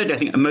 And then thirdly, I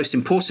think, and most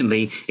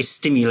importantly, is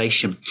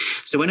stimulation.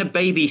 So when a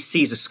baby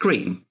sees a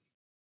screen,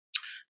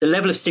 the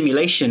level of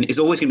stimulation is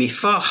always going to be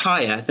far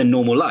higher than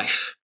normal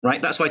life, right?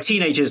 That's why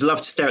teenagers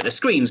love to stare at their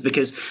screens,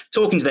 because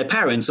talking to their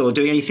parents or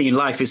doing anything in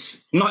life is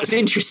not as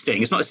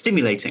interesting. It's not as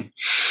stimulating.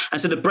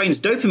 And so the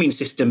brain's dopamine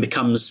system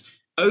becomes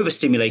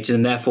overstimulated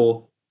and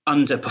therefore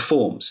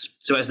underperforms.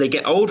 So as they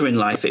get older in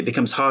life, it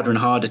becomes harder and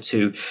harder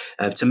to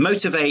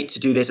motivate, to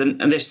do this. And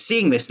they're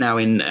seeing this now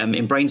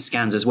in brain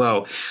scans as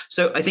well.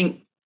 So I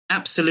think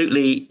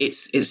absolutely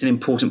it's an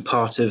important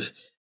part of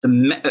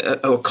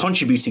a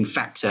contributing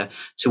factor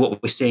to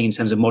what we're seeing in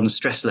terms of modern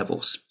stress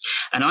levels.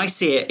 And I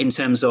see it in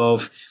terms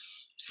of,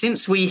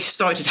 since we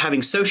started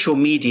having social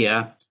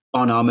media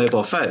on our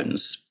mobile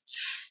phones,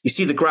 you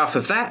see the graph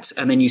of that,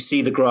 and then you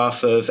see the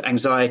graph of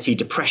anxiety,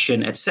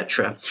 depression,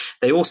 etc.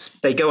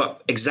 They go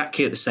up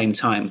exactly at the same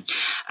time.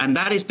 And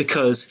that is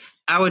because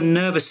our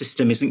nervous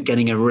system isn't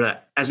getting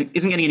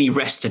any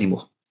rest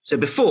anymore. So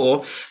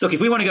before, look,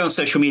 if we want to go on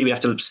social media, we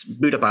have to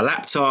boot up our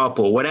laptop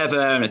or whatever,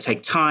 and it'd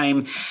take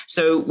time.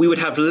 So we would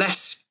have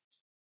less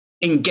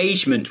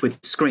engagement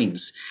with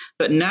screens.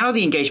 But now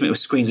the engagement with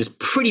screens is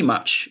pretty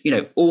much,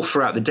 all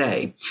throughout the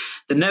day.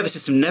 The nervous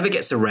system never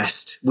gets a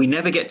rest. We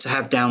never get to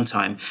have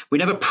downtime. We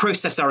never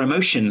process our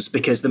emotions,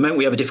 because the moment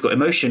we have a difficult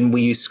emotion,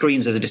 we use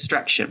screens as a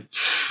distraction.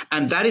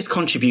 And that is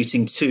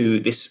contributing to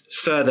this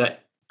further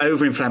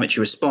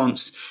over-inflammatory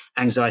response,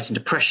 anxiety and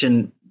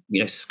depression,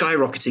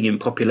 skyrocketing in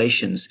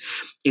populations,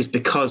 is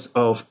because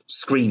of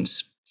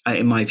screens,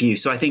 in my view.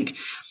 So I think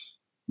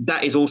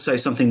that is also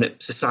something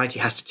that society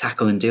has to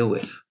tackle and deal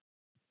with.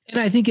 And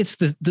I think it's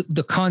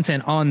the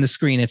content on the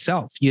screen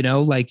itself,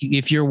 like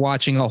if you're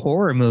watching a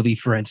horror movie,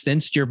 for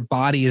instance, your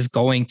body is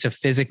going to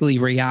physically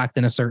react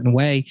in a certain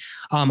way.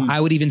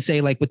 I would even say,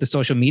 like with the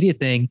social media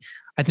thing,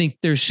 I think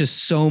there's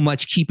just so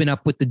much keeping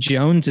up with the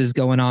Joneses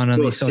going on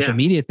these social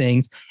media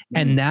things.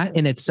 And that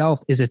in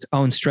itself is its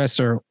own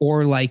stressor,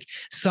 or like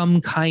some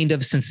kind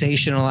of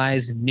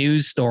sensationalized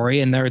news story.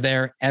 And they're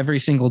there every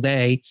single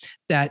day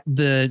that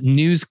the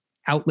news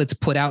outlets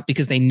put out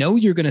because they know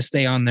you're going to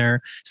stay on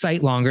their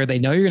site longer. They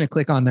know you're going to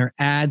click on their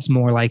ads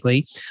more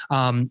likely.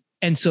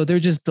 And so they're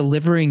just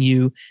delivering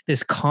you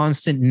this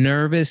constant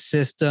nervous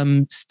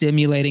system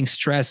stimulating,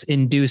 stress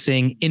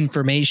inducing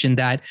information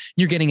that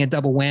you're getting a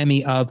double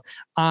whammy of.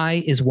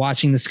 Eye is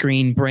watching the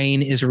screen,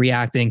 brain is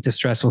reacting to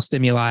stressful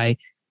stimuli,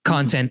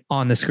 content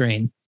on the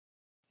screen.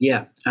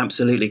 Yeah,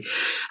 absolutely.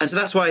 And so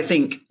that's why I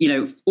think,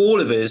 all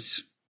of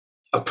us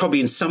are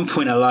probably in some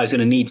point in our lives going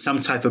to need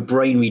some type of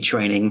brain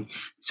retraining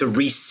to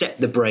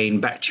reset the brain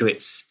back to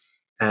its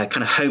kind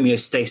of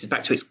homeostasis,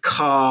 back to its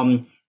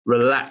calm,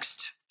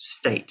 relaxed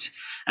state.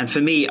 And for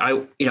me,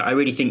 I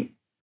really think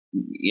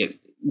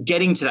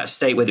getting to that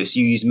state, whether it's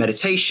you use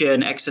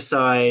meditation,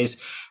 exercise,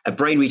 a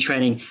brain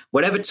retraining,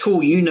 whatever tool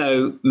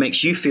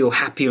makes you feel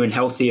happier and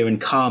healthier and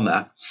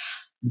calmer,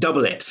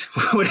 double it.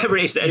 Whatever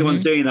it is that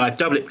anyone's doing in their life,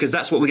 double it, because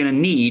that's what we're going to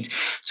need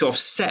to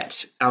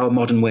offset our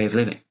modern way of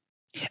living.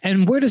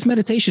 And where does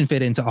meditation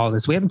fit into all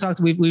this? We've been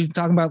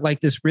talking about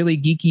like this really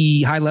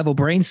geeky high level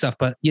brain stuff,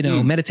 but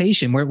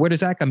meditation, where does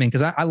that come in?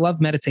 Because I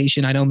love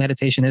meditation. I know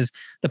meditation is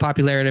the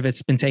popularity of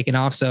it's been taken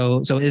off.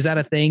 So is that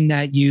a thing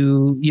that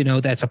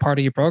that's a part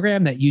of your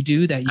program that you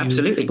do, that you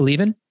Absolutely.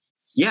 Believe in?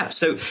 Yeah.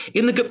 So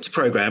in the Gupta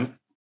program,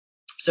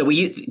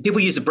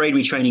 people use the brain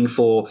retraining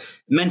for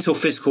mental,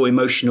 physical,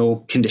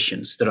 emotional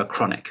conditions that are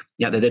chronic.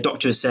 Yeah, their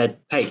doctor has said,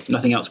 hey,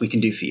 nothing else we can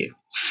do for you.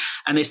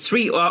 And there's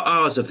three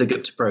R's of the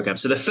Gupta program.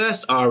 So the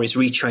first R is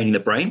retraining the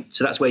brain.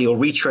 So that's where you're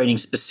retraining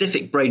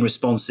specific brain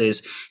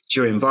responses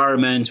to your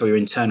environment or your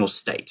internal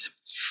state.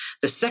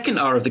 The second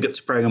R of the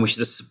Gupta program, which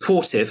is a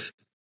supportive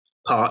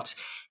part,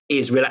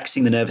 is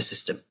relaxing the nervous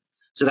system.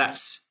 So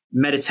that's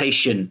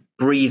meditation,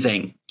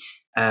 breathing,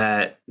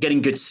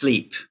 getting good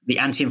sleep, the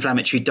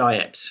anti-inflammatory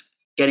diet,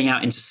 getting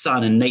out into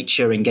sun and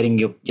nature and getting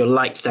your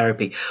light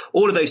therapy.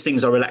 All of those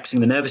things are relaxing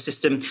the nervous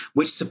system,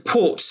 which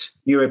supports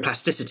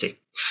neuroplasticity.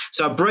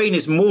 So our brain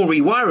is more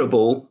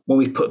rewirable when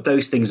we put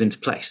those things into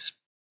place.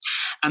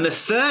 And the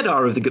third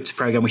R of the Gupta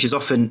program, which is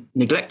often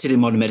neglected in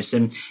modern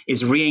medicine,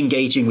 is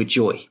re-engaging with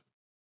joy.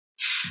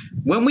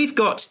 When we've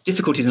got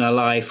difficulties in our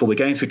life or we're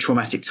going through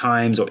traumatic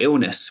times or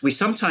illness, we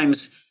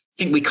sometimes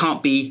think we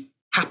can't be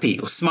happy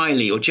or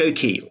smiley or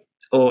jokey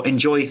or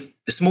enjoy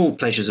the small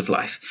pleasures of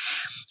life.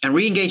 And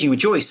re-engaging with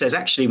joy says,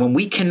 actually, when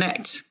we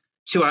connect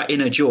to our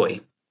inner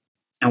joy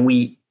and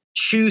we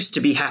choose to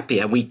be happy,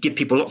 and we give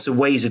people lots of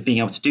ways of being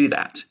able to do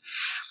that,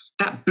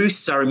 that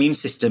boosts our immune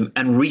system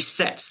and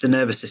resets the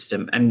nervous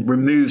system and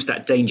removes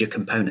that danger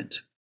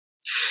component.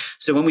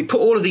 So when we put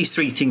all of these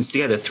three things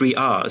together, three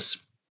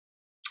R's,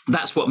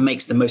 that's what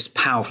makes the most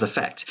powerful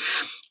effect.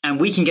 And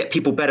we can get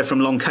people better from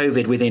long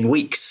COVID within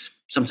weeks.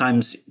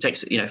 Sometimes it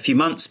takes a few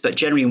months, but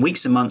generally in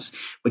weeks and months,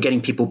 we're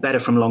getting people better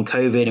from long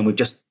COVID. And we've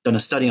just done a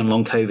study on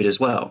long COVID as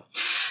well.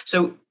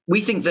 So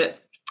we think that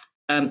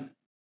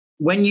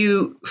when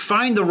you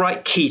find the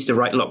right key to the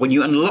right lock, when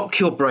you unlock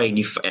your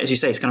brain, as you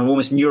say, it's kind of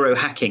almost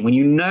neurohacking. When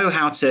you know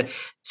how to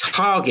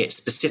target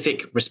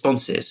specific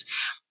responses,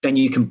 then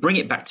you can bring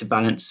it back to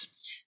balance.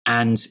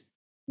 And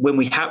when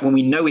we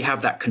know we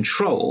have that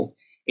control,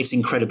 it's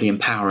incredibly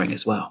empowering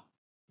as well.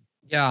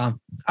 Yeah,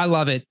 I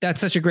love it. That's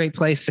such a great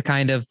place to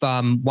kind of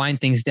wind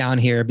things down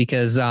here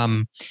because,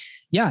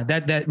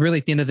 that really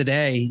at the end of the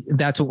day,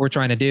 that's what we're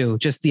trying to do.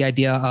 Just the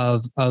idea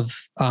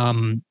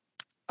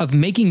of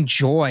making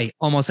joy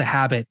almost a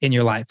habit in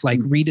your life,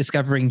 like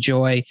rediscovering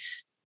joy.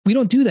 We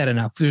don't do that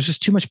enough. There's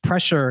just too much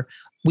pressure.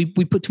 We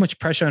put too much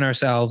pressure on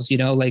ourselves,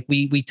 like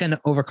we tend to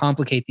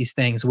overcomplicate these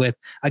things with,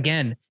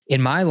 again, in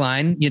my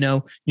line,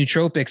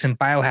 nootropics and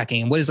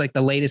biohacking and what is like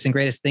the latest and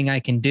greatest thing I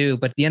can do.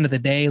 But at the end of the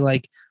day,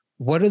 like,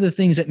 what are the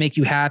things that make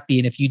you happy?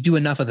 And if you do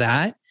enough of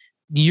that,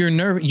 you're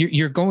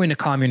going to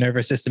calm your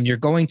nervous system. You're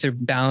going to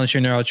balance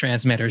your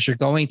neurotransmitters. You're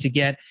going to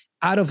get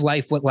out of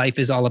life what life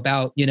is all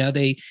about.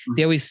 They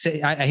always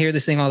say, I hear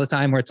this thing all the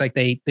time where it's like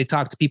they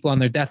talk to people on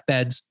their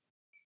deathbeds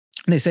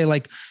and they say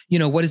like,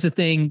 what is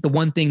the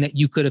one thing that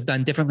you could have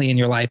done differently in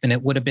your life? And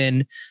it would have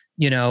been,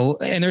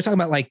 and they're talking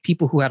about like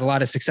people who had a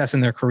lot of success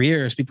in their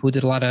careers, people who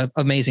did a lot of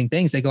amazing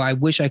things. They go, I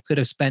wish I could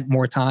have spent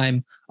more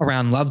time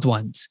around loved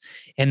ones.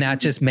 And that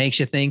just makes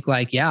you think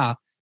like, yeah,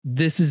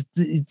 this is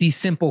these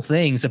simple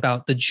things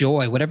about the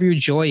joy, whatever your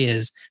joy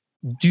is,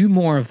 do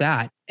more of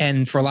that.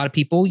 And for a lot of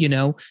people,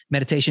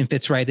 meditation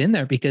fits right in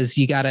there because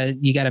you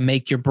gotta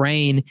make your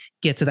brain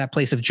get to that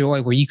place of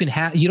joy where you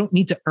don't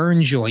need to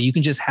earn joy. You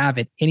can just have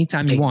it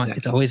anytime you want.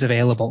 It's always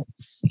available.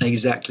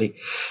 Exactly.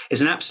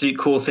 It's an absolute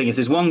core thing. If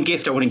there's one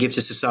gift I want to give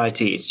to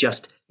society, it's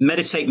just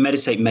meditate,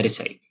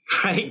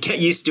 right? Get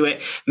used to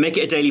it, make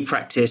it a daily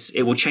practice.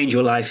 It will change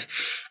your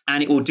life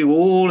and it will do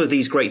all of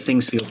these great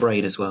things for your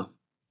brain as well.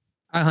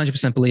 I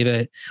 100% believe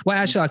it. Well,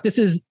 Ashok, this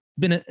is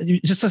been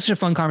just such a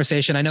fun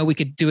conversation. I know we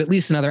could do at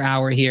least another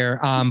hour here,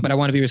 but I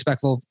want to be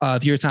respectful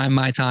of your time,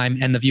 my time,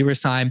 and the viewer's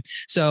time.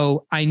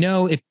 So I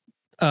know if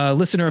a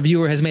listener or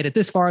viewer has made it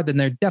this far, then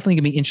they're definitely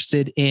going to be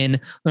interested in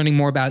learning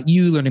more about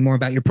you, learning more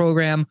about your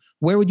program.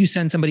 Where would you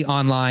send somebody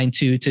online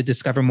to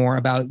discover more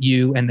about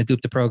you and the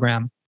Gupta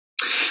program?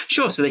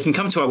 Sure. So they can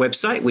come to our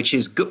website, which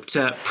is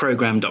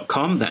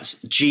guptaprogram.com. That's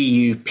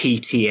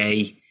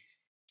Gupta,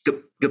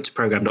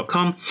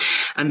 guptaprogram.com.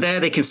 And there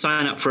they can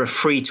sign up for a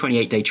free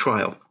 28-day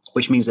trial,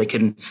 which means they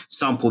can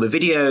sample the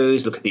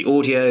videos, look at the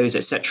audios,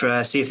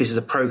 etc., see if this is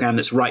a program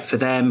that's right for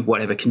them,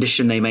 whatever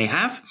condition they may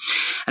have.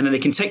 And then they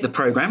can take the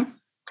program.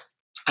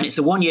 And it's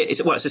a 1 year, it's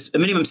a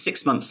minimum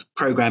 6-month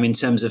program in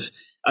terms of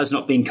us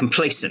not being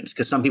complacent,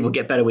 because some people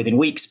get better within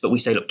weeks, but we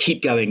say, look,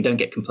 keep going, don't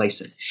get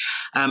complacent.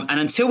 And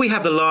until we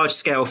have the large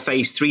scale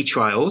phase 3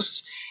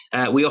 trials,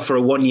 we offer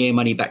a 1 year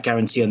money back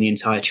guarantee on the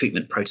entire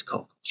treatment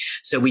protocol.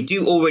 So we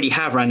do already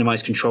have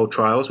randomized controlled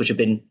trials, which have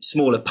been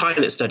smaller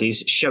pilot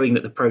studies showing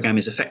that the program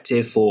is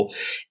effective for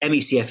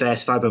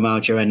ME/CFS,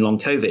 fibromyalgia, and long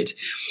COVID.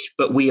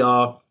 But we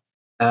are,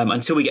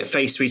 until we get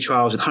phase 3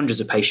 trials with hundreds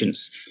of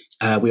patients,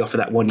 we offer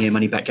that 1 year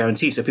money back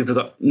guarantee. So people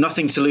have got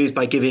nothing to lose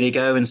by giving it a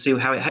go and see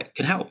how it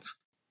can help.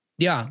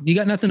 Yeah, you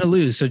got nothing to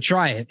lose. So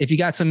try it. If you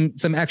got some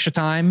extra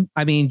time,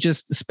 I mean,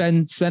 just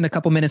spend a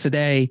couple minutes a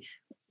day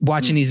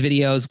watching these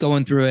videos,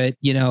 going through it.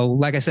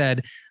 Like I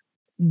said,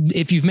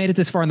 if you've made it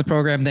this far in the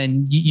program,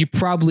 then you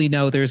probably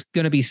know there's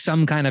going to be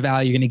some kind of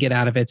value you're going to get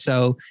out of it.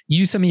 So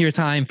use some of your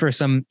time for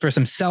some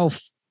self,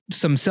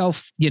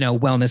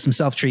 wellness, some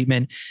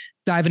self-treatment.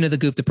 dive into the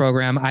Gupta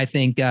program. I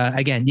think,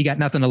 again, you got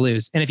nothing to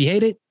lose. And if you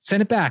hate it,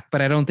 send it back,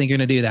 but I don't think you're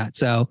going to do that.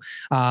 So,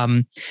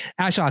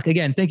 Ashok,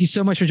 again, thank you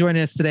so much for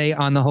joining us today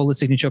on the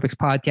Holistic Nootropics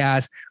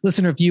podcast.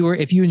 Listener, viewer,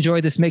 if you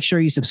enjoyed this, make sure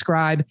you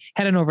subscribe,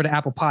 head on over to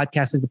Apple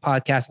Podcasts, give the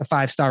podcast a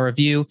 5-star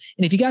review.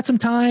 And if you got some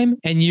time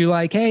and you're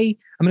like, hey,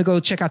 I'm going to go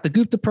check out the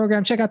Gupta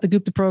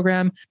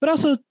program, but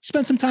also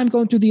spend some time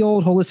going through the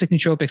old Holistic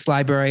Nootropics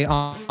library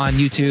on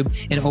YouTube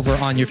and over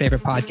on your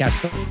favorite podcast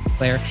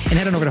player, and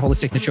head on over to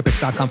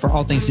holisticnootropics.com for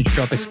all things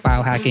nootropics,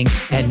 biohacking,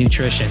 and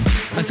nutrition.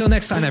 Until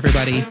next time,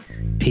 everybody,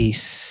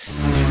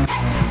 peace.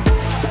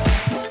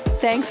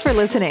 Thanks for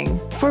listening.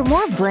 For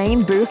more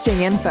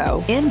brain-boosting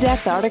info,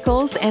 in-depth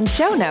articles, and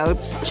show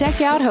notes, check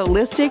out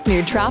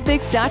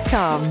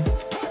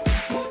holisticnootropics.com.